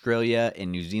UK, Australia,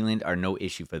 and New Zealand are no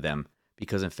issue for them,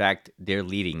 because in fact, they're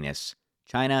leading this.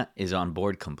 China is on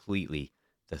board completely.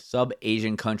 The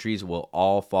sub-Asian countries will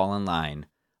all fall in line.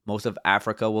 Most of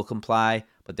Africa will comply,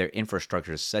 but their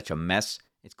infrastructure is such a mess,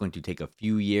 it's going to take a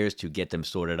few years to get them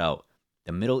sorted out.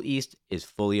 The Middle East is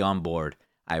fully on board.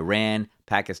 Iran,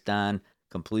 Pakistan,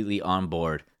 completely on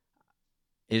board.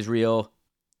 Israel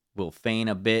will feign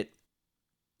a bit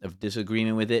of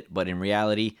disagreement with it, but in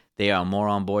reality, they are more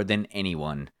on board than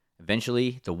anyone.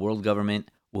 Eventually, the world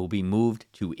government will be moved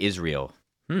to Israel.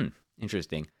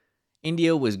 Interesting.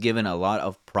 India was given a lot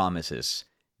of promises.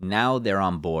 Now they're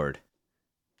on board.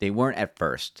 They weren't at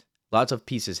first. Lots of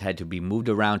pieces had to be moved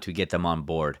around to get them on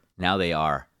board. Now they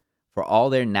are. For all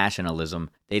their nationalism,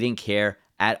 they didn't care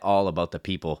at all about the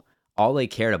people. All they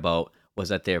cared about was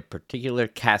that their particular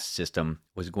caste system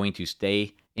was going to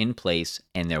stay in place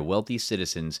and their wealthy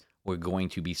citizens were going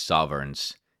to be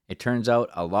sovereigns. It turns out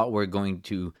a lot were going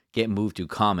to get moved to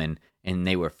common, and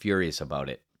they were furious about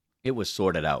it. It was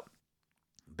sorted out.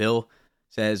 Bill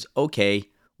says, okay,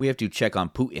 we have to check on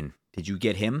Putin. Did you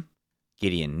get him?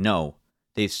 Gideon, no.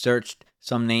 They've searched.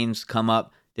 Some names come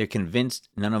up. They're convinced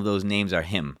none of those names are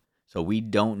him. So we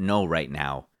don't know right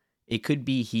now. It could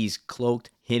be he's cloaked,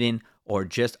 hidden, or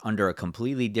just under a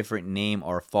completely different name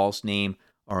or false name,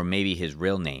 or maybe his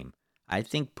real name. I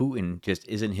think Putin just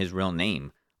isn't his real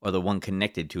name, or the one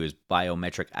connected to his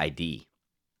biometric ID.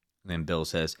 Then Bill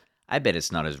says, I bet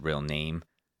it's not his real name.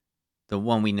 The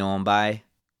one we know him by?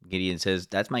 Gideon says,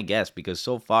 that's my guess, because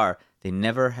so far, they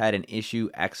never had an issue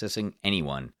accessing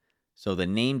anyone. So the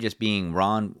name just being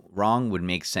wrong would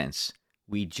make sense.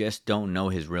 We just don't know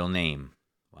his real name.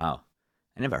 Wow.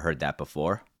 I never heard that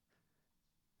before.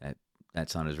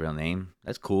 That's not his real name.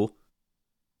 That's cool.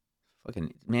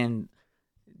 Fucking, man,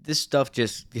 this stuff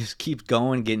just keeps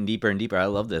going, getting deeper and deeper. I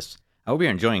love this. I hope you're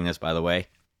enjoying this, by the way.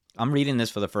 I'm reading this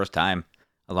for the first time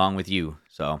along with you.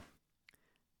 So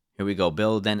here we go.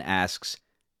 Bill then asks,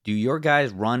 do your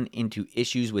guys run into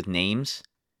issues with names?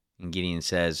 And Gideon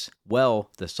says, well,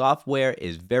 the software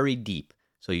is very deep.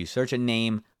 So you search a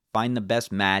name, find the best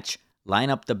match, line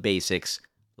up the basics,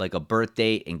 like a birth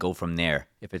date, and go from there.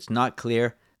 If it's not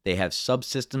clear, they have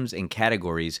subsystems and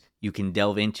categories you can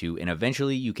delve into, and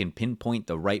eventually you can pinpoint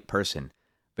the right person.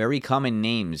 Very common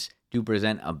names do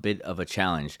present a bit of a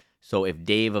challenge. So if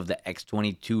Dave of the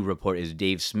X22 report is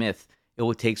Dave Smith, it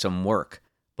will take some work.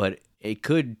 But it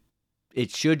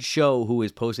should show who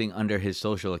is posting under his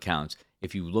social accounts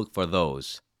if you look for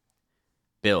those.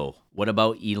 Bill, what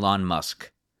about Elon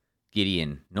Musk?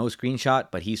 Gideon, no screenshot,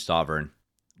 but he's sovereign.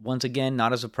 Once again,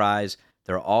 not a surprise.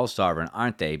 They're all sovereign,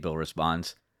 aren't they? Bill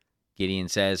responds. Gideon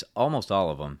says, almost all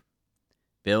of them.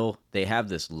 Bill, they have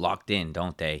this locked in,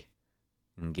 don't they?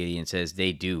 And Gideon says,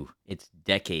 they do. It's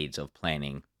decades of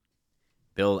planning.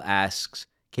 Bill asks,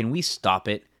 can we stop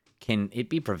it? Can it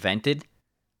be prevented?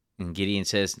 And Gideon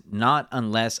says, not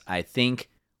unless I think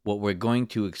what we're going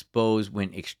to expose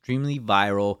went extremely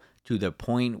viral to the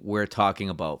point we're talking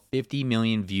about 50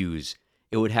 million views.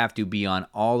 It would have to be on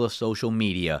all the social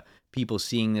media, people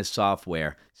seeing this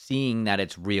software, seeing that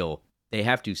it's real. They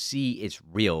have to see it's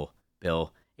real,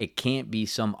 Bill. It can't be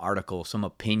some article, some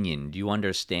opinion. Do you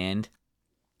understand?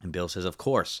 And Bill says, of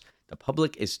course. The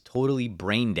public is totally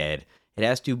brain dead. It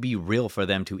has to be real for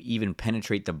them to even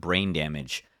penetrate the brain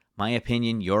damage. My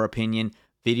opinion, your opinion,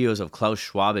 videos of Klaus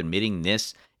Schwab admitting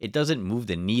this, it doesn't move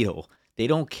the needle. They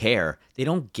don't care. They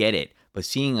don't get it. But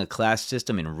seeing a class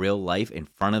system in real life in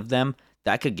front of them,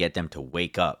 that could get them to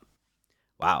wake up.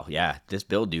 Wow, yeah, this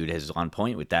Bill dude is on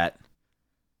point with that.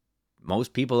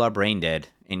 Most people are brain dead,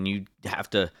 and you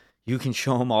can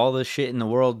show them all the shit in the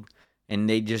world, and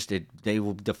they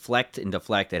will deflect and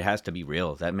deflect. It has to be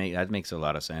real. That makes a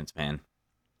lot of sense, man.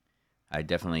 I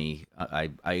definitely, I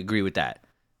agree with that.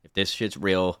 If this shit's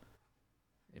real,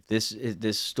 if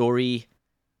this story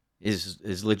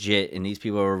is legit, and these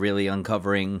people are really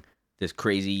uncovering this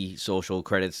crazy social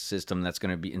credit system that's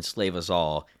going to enslave us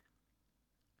all,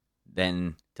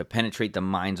 then to penetrate the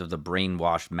minds of the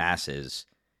brainwashed masses,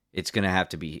 it's going to have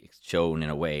to be shown in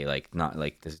a way, like, not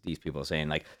like these people are saying,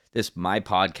 like, this, my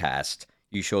podcast,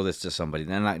 you show this to somebody,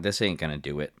 this ain't going to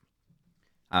do it.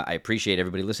 I appreciate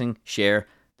everybody listening. Share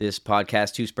this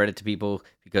podcast too. Spread it to people,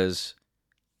 because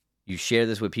you share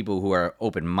this with people who are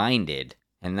open-minded,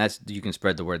 and you can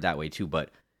spread the word that way too. But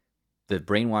the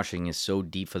brainwashing is so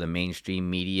deep for the mainstream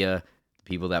media. The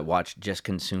people that watch just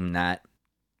consume that.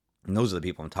 And those are the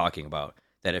people I'm talking about.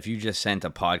 That if you just sent a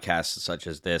podcast such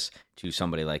as this to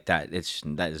somebody like that,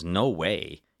 that is no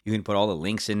way. You can put all the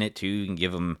links in it too. You can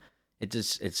give them.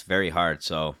 It's very hard.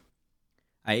 So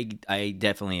I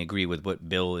definitely agree with what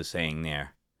Bill is saying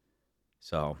there.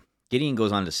 So Gideon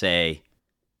goes on to say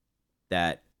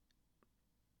that,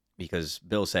 because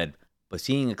Bill said, but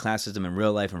seeing a class system in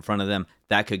real life in front of them,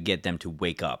 that could get them to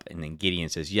wake up. And then Gideon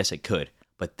says, yes, it could.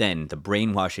 But then the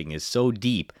brainwashing is so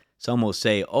deep. Some will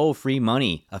say, oh, free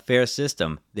money, a fair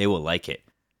system. They will like it.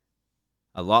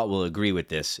 A lot will agree with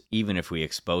this, even if we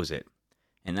expose it.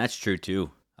 And that's true,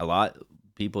 too. A lot of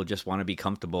people just want to be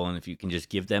comfortable, and if you can just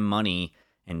give them money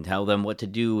and tell them what to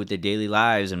do with their daily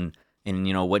lives, and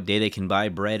what day they can buy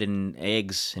bread and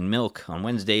eggs and milk. On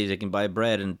Wednesdays, they can buy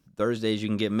bread, and Thursdays, you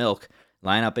can get milk.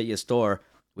 Line up at your store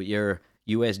with your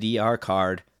USDR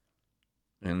card.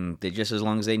 And they, just as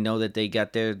long as they know that they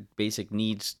got their basic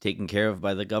needs taken care of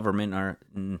by the government,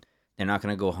 they're not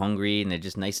going to go hungry, and they're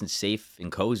just nice and safe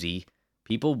and cozy,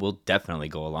 people will definitely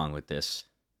go along with this.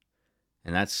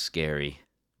 And that's scary.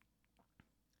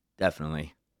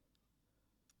 Definitely.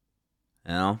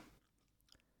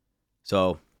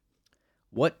 So,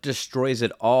 what destroys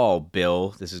it all,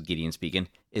 Bill, this is Gideon speaking,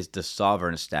 is the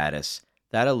sovereign status.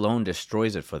 That alone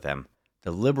destroys it for them.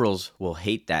 The liberals will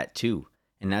hate that too.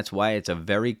 And that's why it's a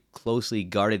very closely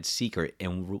guarded secret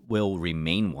and will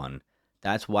remain one.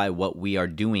 That's why what we are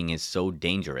doing is so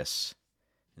dangerous.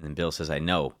 And then Bill says, I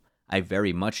know. I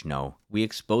very much know. We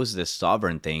expose this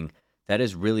sovereign thing. That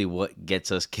is really what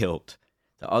gets us killed.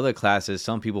 The other classes,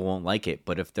 some people won't like it,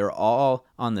 but if they're all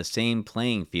on the same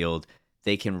playing field,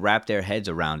 they can wrap their heads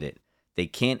around it. They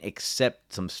can't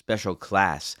accept some special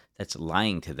class that's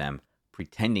lying to them,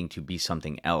 pretending to be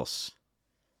something else.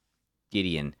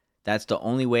 Gideon, that's the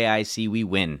only way I see we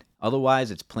win. Otherwise,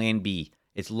 it's plan B.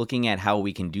 It's looking at how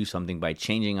we can do something by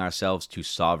changing ourselves to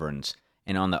sovereigns.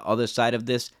 And on the other side of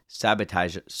this,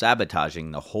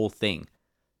 sabotaging the whole thing.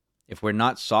 If we're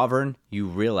not sovereign, you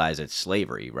realize it's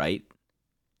slavery, right?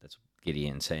 That's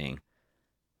Gideon saying.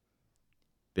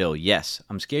 Bill, yes,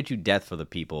 I'm scared to death for the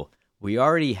people. We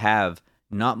already have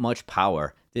not much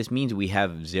power. This means we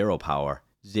have zero power.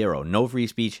 Zero. No free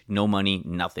speech, no money,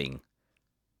 nothing.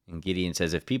 And Gideon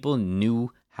says, if people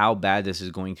knew how bad this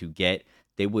is going to get,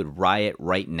 they would riot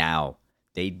right now.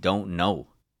 They don't know.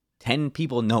 10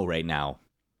 people know right now.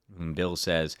 And Bill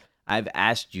says, I've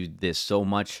asked you this so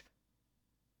much,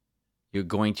 you're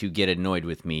going to get annoyed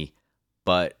with me,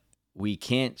 but we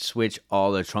can't switch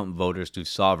all the Trump voters to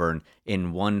sovereign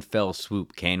in one fell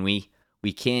swoop, can we?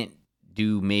 We can't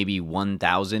do maybe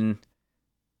 1,000?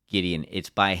 Gideon, it's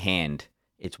by hand.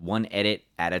 It's one edit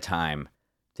at a time.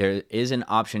 There is an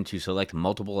option to select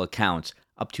multiple accounts,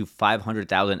 up to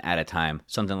 500,000 at a time,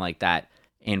 something like that,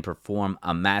 and perform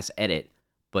a mass edit,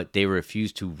 but they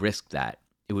refuse to risk that.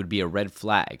 It would be a red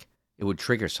flag. It would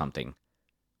trigger something.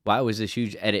 Why was this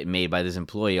huge edit made by this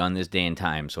employee on this day and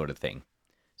time, sort of thing?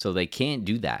 So they can't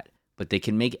do that, but they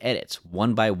can make edits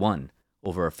one by one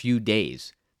over a few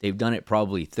days. They've done it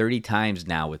probably 30 times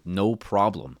now with no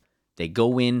problem. They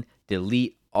go in,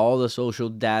 delete all the social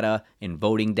data and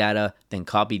voting data, then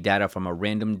copy data from a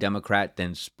random Democrat,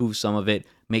 then spoof some of it,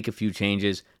 make a few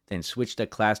changes, then switch the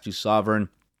class to sovereign,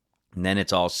 and then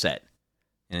it's all set.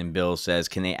 And then Bill says,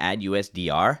 can they add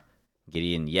USDR?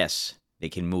 Gideon, yes, they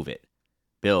can move it.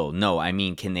 Bill, no, I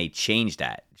mean, can they change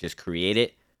that? Just create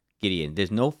it? Gideon,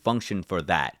 there's no function for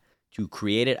that. To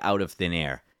create it out of thin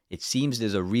air. It seems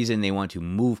there's a reason they want to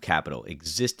move capital,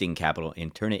 existing capital,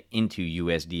 and turn it into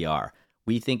USDR.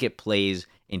 We think it plays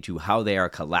into how they are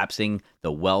collapsing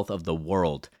the wealth of the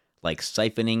world, like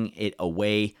siphoning it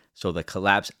away so the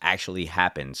collapse actually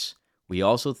happens. We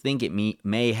also think it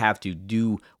may have to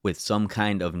do with some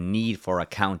kind of need for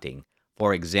accounting.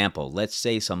 For example, let's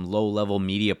say some low-level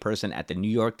media person at the New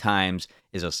York Times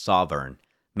is a sovereign.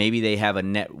 Maybe they have a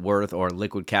net worth or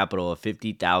liquid capital of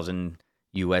 50,000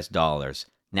 US dollars.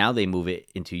 Now they move it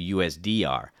into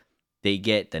USDR. They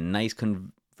get the nice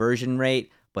conversion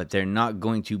rate, but they're not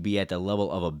going to be at the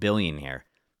level of a billionaire.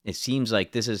 It seems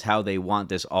like this is how they want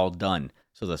this all done.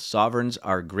 So the sovereigns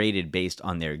are graded based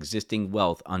on their existing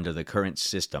wealth under the current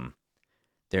system.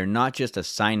 They're not just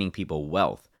assigning people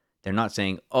wealth. They're not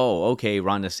saying, oh, okay,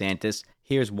 Ron DeSantis,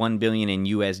 here's $1 billion in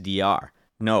USDR.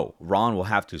 No, Ron will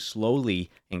have to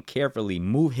slowly and carefully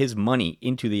move his money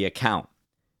into the account.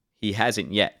 He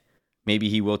hasn't yet. Maybe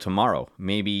he will tomorrow.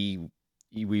 Maybe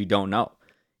we don't know.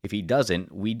 If he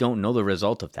doesn't, we don't know the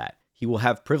result of that. He will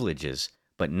have privileges,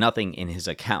 but nothing in his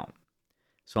account.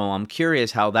 So I'm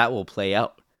curious how that will play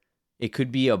out. It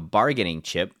could be a bargaining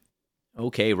chip.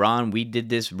 Okay, Ron, we did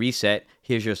this reset.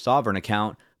 Here's your sovereign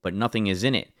account, but nothing is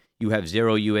in it. You have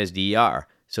 0 USDR,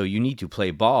 so you need to play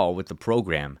ball with the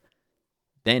program.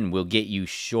 Then we'll get you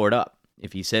shored up.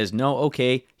 If he says no,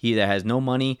 okay, he either has no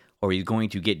money or he's going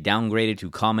to get downgraded to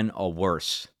common or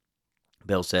worse.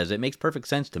 Bill says, it makes perfect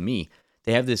sense to me.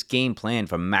 They have this game plan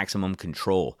for maximum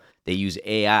control. They use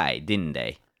AI, didn't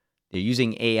they? They're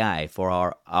using AI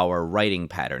for our writing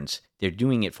patterns. They're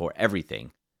doing it for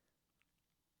everything.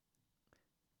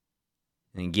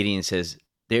 And Gideon says,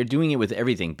 they're doing it with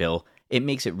everything, Bill. It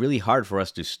makes it really hard for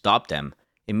us to stop them.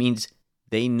 It means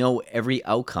they know every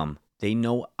outcome. They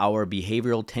know our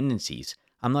behavioral tendencies.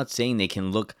 I'm not saying they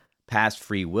can look past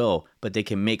free will, but they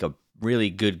can make a really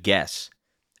good guess.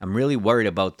 I'm really worried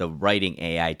about the writing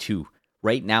AI too.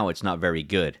 Right now, it's not very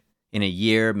good. In a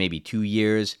year, maybe 2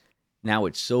 years, now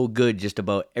it's so good just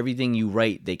about everything you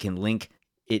write, they can link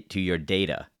it to your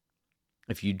data.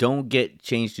 If you don't get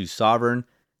changed to sovereign,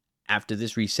 after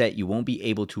this reset, you won't be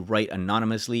able to write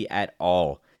anonymously at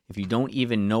all. If you don't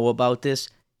even know about this,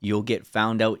 you'll get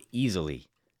found out easily.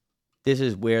 This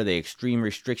is where the extreme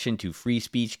restriction to free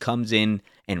speech comes in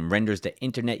and renders the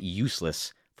internet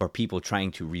useless for people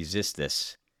trying to resist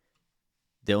this.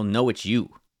 They'll know it's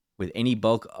you with any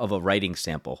bulk of a writing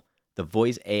sample. The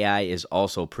voice AI is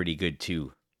also pretty good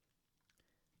too.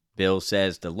 Bill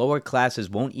says the lower classes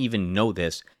won't even know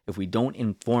this if we don't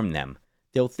inform them.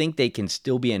 They'll think they can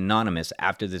still be anonymous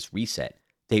after this reset.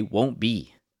 They won't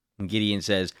be. And Gideon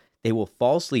says they will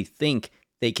falsely think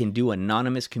they can do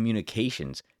anonymous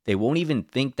communications. They won't even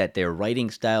think that their writing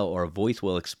style or voice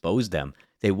will expose them.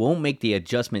 They won't make the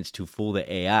adjustments to fool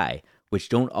the AI, which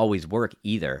don't always work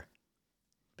either.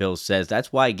 Bill says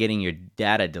that's why getting your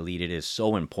data deleted is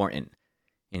so important.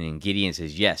 And then Gideon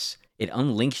says, yes, it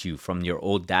unlinks you from your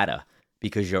old data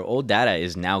because your old data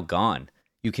is now gone.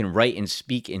 You can write and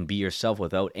speak and be yourself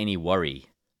without any worry.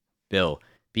 Bill,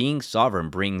 being sovereign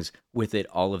brings with it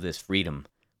all of this freedom.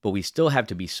 but we still have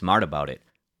to be smart about it.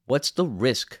 What's the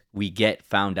risk we get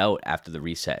found out after the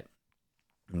reset?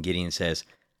 And Gideon says,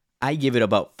 I give it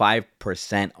about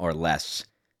 5% or less.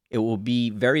 It will be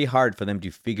very hard for them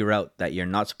to figure out that you're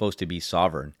not supposed to be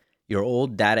sovereign. Your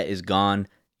old data is gone.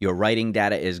 Your writing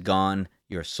data is gone.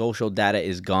 Your social data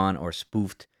is gone or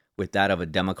spoofed with that of a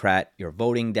Democrat. Your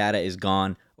voting data is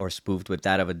gone or spoofed with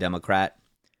that of a Democrat.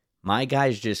 My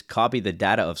guys just copy the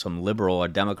data of some liberal or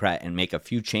Democrat and make a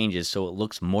few changes so it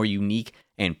looks more unique,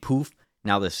 and poof,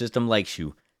 now the system likes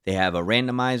you. They have a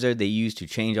randomizer they use to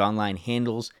change online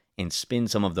handles and spin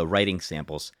some of the writing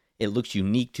samples. It looks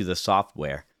unique to the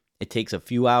software. It takes a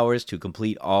few hours to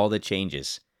complete all the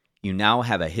changes. You now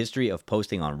have a history of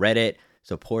posting on Reddit,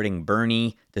 supporting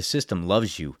Bernie. The system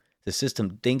loves you. The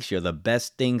system thinks you're the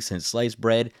best thing since sliced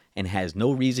bread and has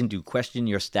no reason to question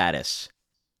your status.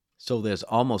 So there's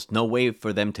almost no way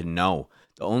for them to know.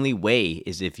 The only way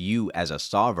is if you, as a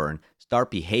sovereign,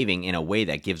 start behaving in a way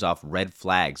that gives off red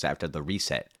flags after the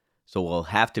reset. So we'll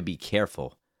have to be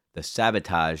careful. The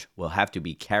sabotage will have to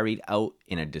be carried out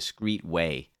in a discreet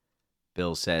way.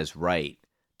 Bill says, right.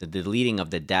 The deleting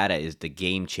of the data is the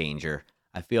game changer.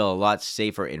 I feel a lot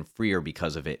safer and freer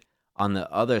because of it. On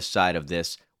the other side of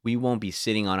this, we won't be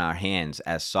sitting on our hands.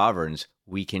 As sovereigns,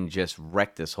 we can just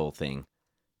wreck this whole thing.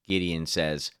 Gideon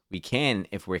says, we can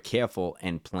if we're careful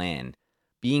and plan.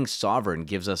 Being sovereign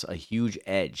gives us a huge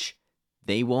edge.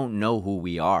 They won't know who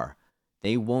we are.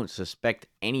 They won't suspect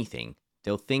anything.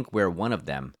 They'll think we're one of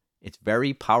them. It's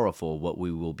very powerful what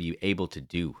we will be able to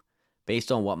do.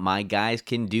 Based on what my guys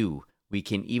can do, we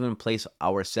can even place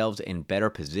ourselves in better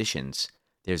positions.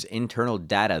 There's internal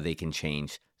data they can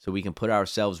change, so we can put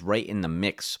ourselves right in the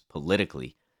mix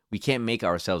politically. We can't make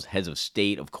ourselves heads of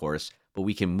state, of course, but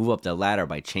we can move up the ladder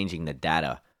by changing the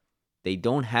data. They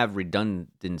don't have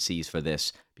redundancies for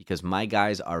this because my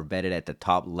guys are vetted at the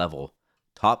top level,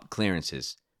 top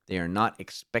clearances. They are not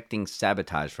expecting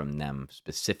sabotage from them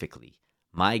specifically.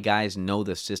 My guys know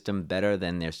the system better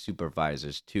than their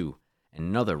supervisors too.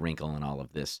 Another wrinkle in all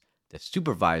of this, the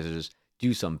supervisors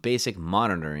do some basic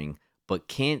monitoring but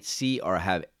can't see or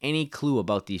have any clue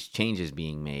about these changes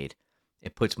being made.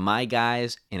 It puts my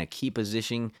guys in a key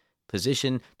position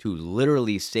to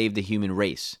literally save the human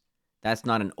race. That's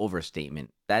not an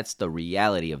overstatement. That's the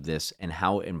reality of this and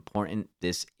how important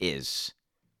this is.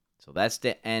 So that's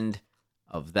the end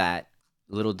of that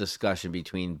little discussion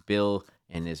between Bill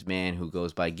and this man who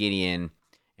goes by Gideon.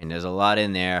 And there's a lot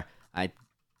in there. I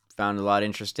found a lot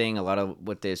interesting. A lot of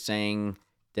what they're saying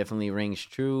definitely rings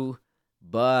true.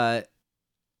 But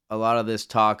a lot of this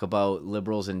talk about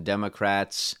liberals and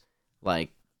Democrats,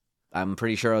 like, I'm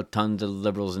pretty sure tons of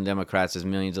liberals and Democrats, as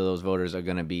millions of those voters are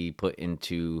going to be put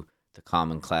into the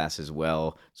common class as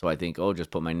well. So I think,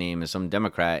 just put my name as some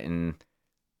Democrat.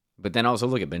 But then also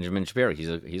look at Benjamin Shapiro.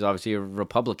 He's obviously a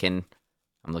Republican.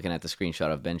 I'm looking at the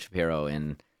screenshot of Ben Shapiro,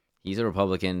 and he's a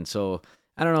Republican. So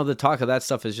I don't know. The talk of that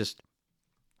stuff is it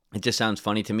just sounds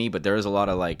funny to me. But there is a lot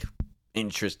of like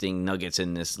interesting nuggets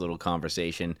in this little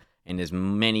conversation, and there's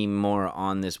many more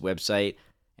on this website.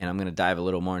 And I'm going to dive a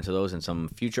little more into those in some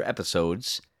future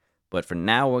episodes. But for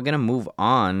now, we're going to move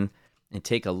on and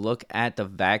take a look at the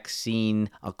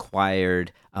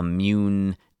vaccine-acquired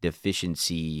immune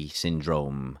deficiency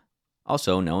syndrome,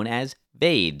 also known as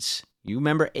VAIDS. You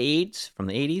remember AIDS from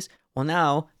the 80s? Well,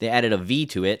 now they added a V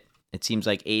to it. It seems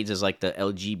like AIDS is like the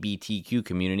LGBTQ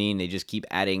community, and they just keep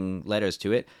adding letters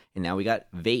to it. And now we got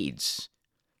VAIDS,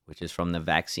 which is from the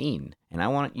vaccine. And I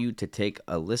want you to take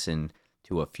a listen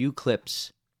to a few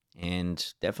clips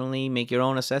and definitely make your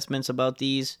own assessments about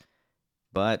these.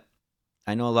 But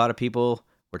I know a lot of people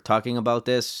were talking about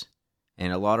this,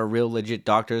 and a lot of real legit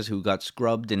doctors who got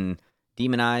scrubbed and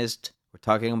demonized were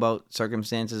talking about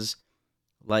circumstances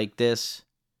like this.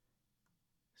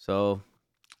 So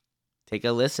take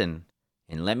a listen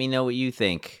and let me know what you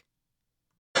think.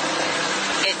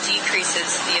 It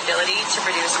decreases the ability to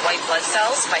produce white blood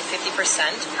cells by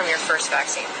 50% from your first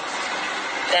vaccine.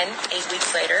 Then 8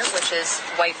 weeks later, which is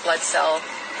white blood cell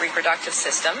reproductive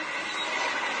system,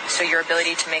 so your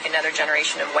ability to make another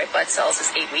generation of white blood cells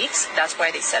is 8 weeks. That's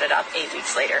why they set it up 8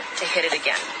 weeks later to hit it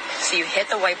again. So you hit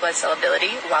the white blood cell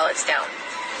ability while it's down.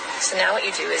 So now what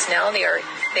you do is now they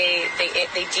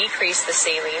decrease the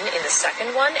saline in the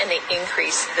second one, and they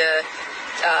increase the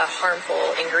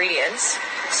harmful ingredients.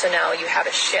 So now you have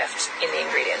a shift in the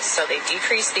ingredients. So they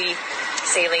decrease the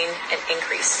saline and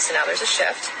increase. So now there's a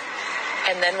shift.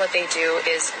 And then what they do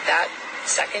is that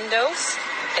second dose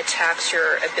attacks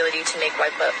your ability to make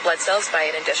white blood cells by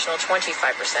an additional 25%.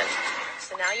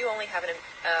 So now you only have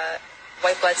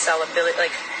white blood cell ability,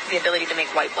 like the ability to make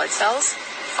white blood cells,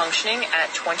 functioning at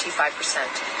 25%.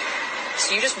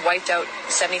 So you just wiped out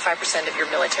 75% of your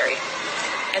military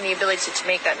and the ability to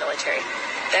make that military.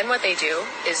 Then what they do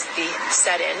is they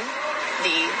set in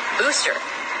the booster.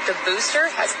 The booster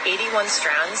has 81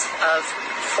 strands of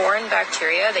foreign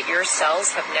bacteria that your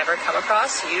cells have never come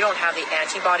across. So you don't have the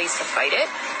antibodies to fight it,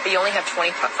 but you only have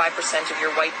 25% of your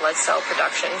white blood cell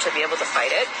production to be able to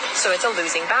fight it. So it's a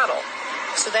losing battle.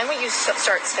 So then what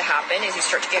starts to happen is you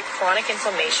start to get chronic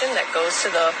inflammation that goes to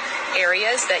the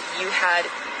areas that you had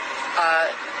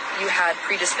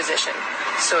predisposition.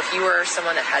 So if you are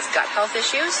someone that has gut health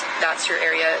issues, that's your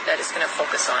area that is going to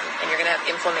focus on, and you're going to have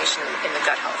inflammation in the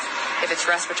gut health. If it's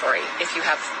respiratory, if you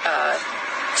have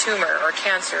tumor or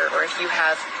cancer, or if you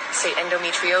have, say,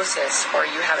 endometriosis, or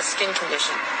you have a skin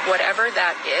condition, whatever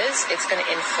that is, it's going to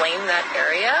inflame that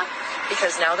area,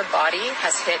 because now the body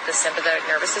has hit the sympathetic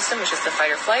nervous system, which is the fight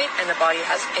or flight, and the body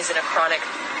is in a chronic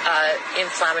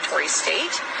inflammatory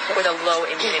state with a low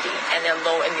immunity and a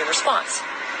low immune response.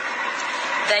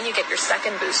 Then you get your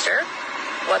second booster.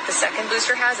 What the second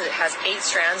booster has is it has 8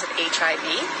 strands of HIV.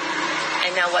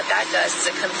 And now what that does is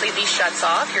it completely shuts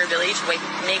off your ability to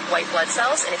make white blood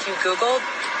cells. And if you Google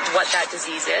what that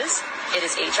disease is, it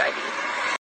is HIV.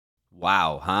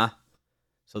 Wow, huh?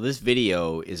 So this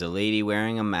video is a lady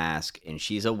wearing a mask, and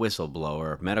she's a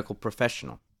whistleblower, medical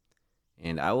professional.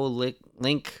 And I will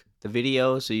link the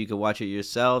video so you can watch it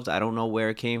yourselves. I don't know where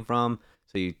it came from,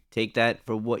 so you take that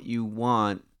for what you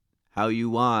want, how you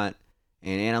want,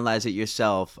 and analyze it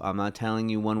yourself. I'm not telling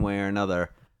you one way or another,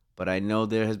 but I know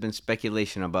there has been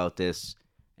speculation about this.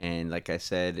 And like I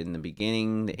said in the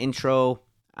beginning, the intro,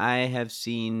 I have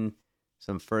seen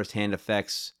some firsthand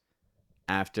effects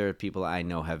after people I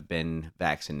know have been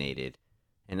vaccinated.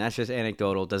 And that's just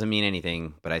anecdotal, doesn't mean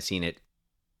anything, but I've seen it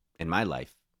in my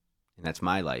life, and that's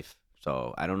my life.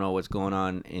 So I don't know what's going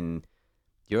on in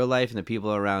your life and the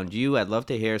people around you. I'd love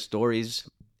to hear stories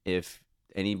if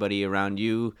anybody around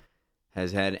you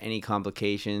has had any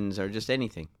complications or just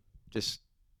anything. Just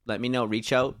let me know.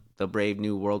 Reach out, the Brave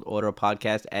New World Order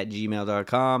podcast at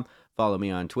gmail.com. Follow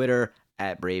me on Twitter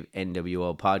at Brave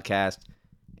NWO podcast.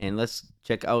 And let's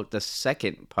check out the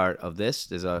second part of this.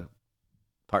 There's a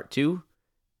part 2,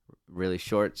 really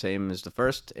short, same as the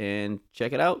first, and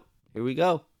check it out. Here we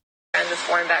go. Strands of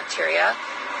foreign bacteria,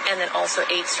 and then also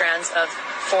 8 strands of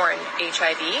foreign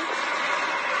HIV,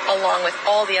 along with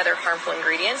all the other harmful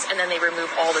ingredients, and then they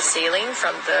remove all the saline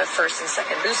from the first and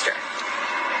second booster.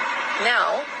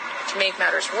 Now, to make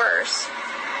matters worse,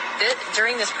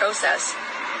 during this process,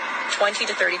 20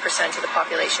 to 30% of the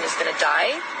population is going to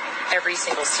die every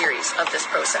single series of this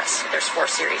process. There's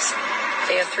 4 series.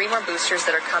 They have 3 more boosters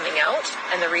that are coming out,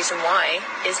 and the reason why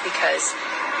is because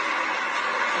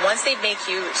once they make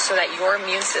you so that your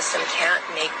immune system can't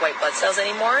make white blood cells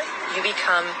anymore, you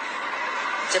become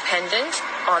dependent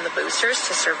on the boosters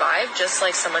to survive, just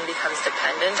like someone becomes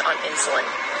dependent on insulin.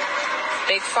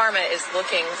 Big Pharma is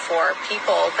looking for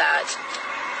people that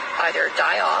either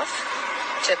die off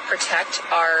to protect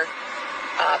our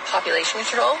population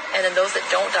control, and then those that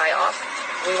don't die off,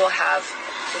 we will have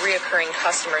reoccurring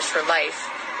customers for life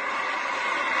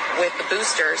with the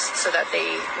boosters so that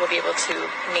they will be able to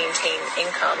maintain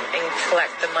income and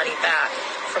collect the money back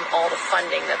from all the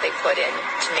funding that they put in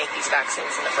to make these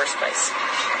vaccines in the first place.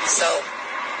 So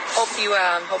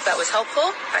hope that was helpful.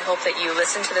 I hope that you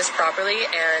listen to this properly,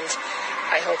 and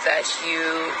I hope that you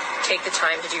take the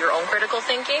time to do your own critical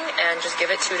thinking and just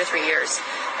give it 2 to 3 years.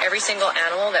 Every single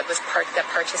animal that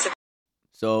participated.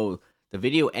 So the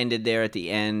video ended there at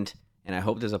the end, and I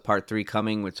hope there's a part 3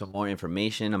 coming with some more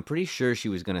information. I'm pretty sure she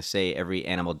was going to say every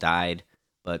animal died,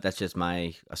 but that's just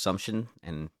my assumption,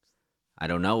 and I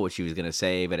don't know what she was going to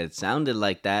say, but it sounded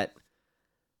like that.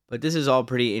 But this is all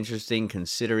pretty interesting,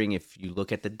 considering if you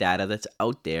look at the data that's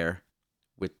out there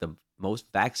with the most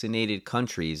vaccinated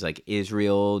countries like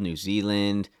Israel, New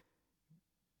Zealand,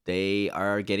 they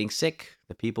are getting sick.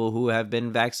 The people who have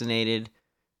been vaccinated,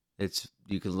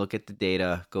 you can look at the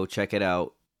data, go check it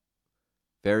out.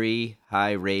 Very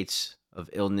high rates of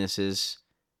illnesses.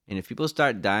 And if people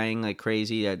start dying like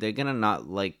crazy, they're going to not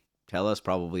tell us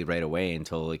probably right away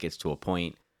until it gets to a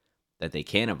point that they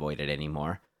can't avoid it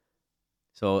anymore.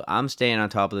 So I'm staying on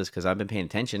top of this because I've been paying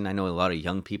attention. I know a lot of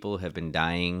young people have been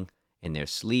dying in their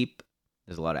sleep.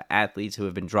 There's a lot of athletes who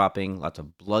have been dropping, lots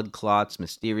of blood clots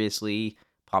mysteriously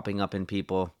popping up in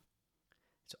people.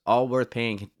 It's all worth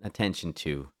paying attention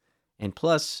to. And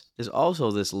plus, there's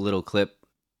also this little clip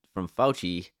from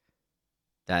Fauci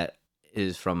that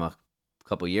is from a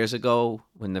couple years ago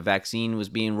when the vaccine was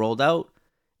being rolled out.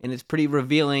 And it's pretty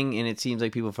revealing, and it seems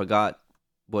like people forgot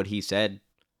what he said.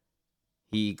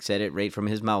 He said it right from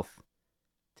his mouth.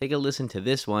 Take a listen to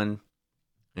this one,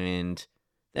 and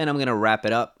Then I'm going to wrap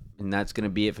it up, and that's going to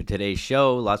be it for today's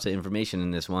show. Lots of information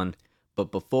in this one.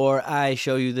 But before I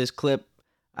show you this clip,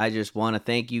 I just want to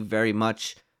thank you very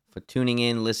much for tuning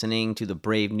in, listening to the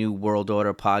Brave New World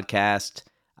Order podcast.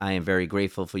 I am very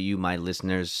grateful for you, my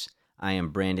listeners. I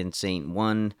am Brandon St.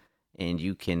 One, and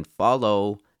you can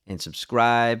follow and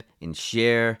subscribe and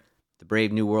share the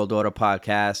Brave New World Order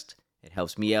podcast. It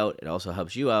helps me out. It also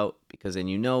helps you out, because then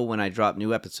you know when I drop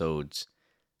new episodes.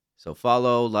 So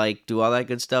follow, like, do all that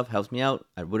good stuff. Helps me out.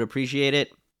 I would appreciate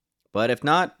it. But if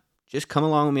not, just come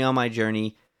along with me on my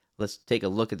journey. Let's take a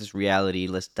look at this reality.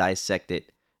 Let's dissect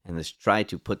it. And let's try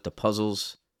to put the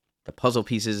puzzle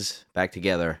pieces back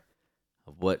together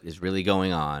of what is really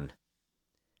going on.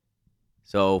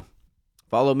 So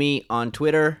follow me on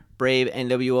Twitter, Brave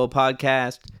NWO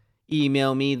Podcast.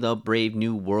 Email me, the Brave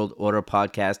New World Order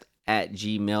Podcast at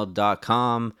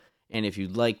gmail.com. And if you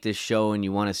like this show and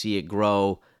you want to see it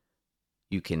grow,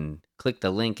 you can click the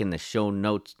link in the show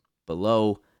notes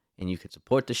below and you can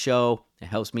support the show. It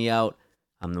helps me out.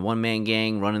 I'm the one-man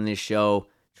gang running this show,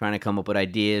 trying to come up with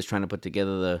ideas, trying to put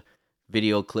together the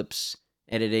video clips,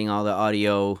 editing all the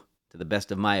audio to the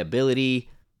best of my ability.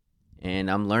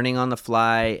 And I'm learning on the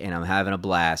fly and I'm having a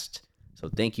blast. So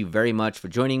thank you very much for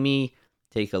joining me.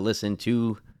 Take a listen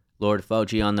to Lord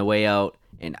Fauci on the way out,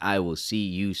 and I will see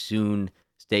you soon.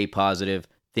 Stay positive.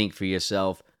 Think for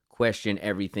yourself. Question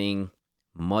everything.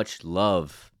 Much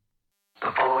love.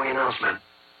 The following announcement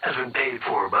has been paid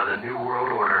for by the New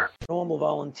World Order. Normal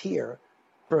volunteer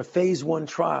for a phase 1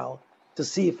 trial to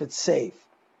see if it's safe.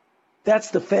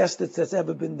 That's the fastest that's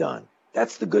ever been done.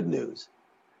 That's the good news.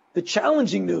 The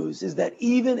challenging news is that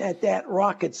even at that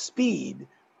rocket speed,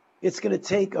 it's going to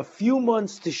take a few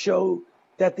months to show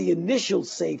that the initial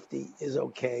safety is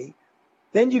okay.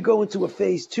 Then you go into a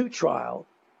phase 2 trial,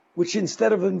 which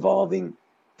instead of involving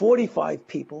 45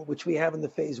 people, which we have in the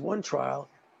phase 1 trial,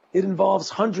 it involves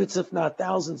hundreds, if not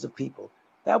thousands of people.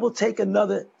 That will take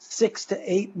another 6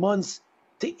 to 8 months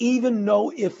to even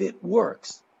know if it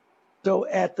works. So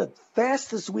at the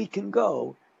fastest we can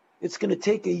go, it's going to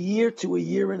take a year to a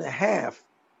year and a half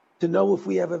to know if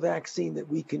we have a vaccine that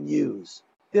we can use.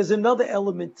 There's another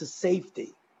element to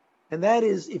safety, and that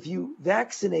is if you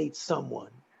vaccinate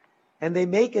someone and they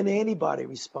make an antibody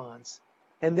response,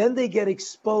 and then they get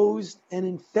exposed and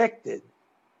infected,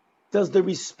 does the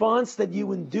response that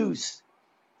you induce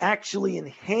actually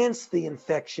enhance the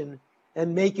infection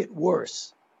and make it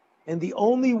worse? And the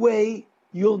only way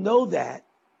you'll know that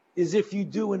is if you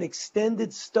do an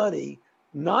extended study,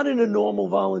 not in a normal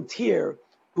volunteer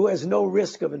who has no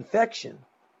risk of infection,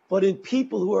 but in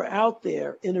people who are out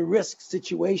there in a risk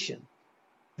situation.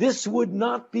 This would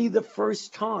not be the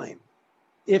first time,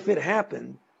 if it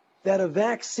happened, that a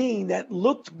vaccine that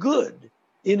looked good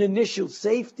in initial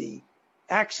safety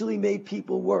actually made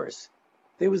people worse.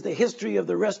 There was the history of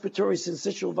the respiratory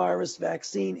syncytial virus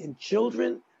vaccine in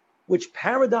children, which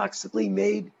paradoxically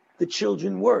made the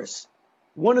children worse.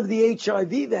 One of the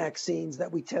HIV vaccines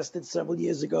that we tested several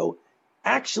years ago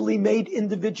actually made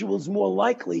individuals more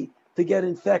likely to get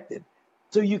infected.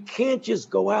 So you can't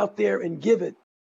just go out there and give it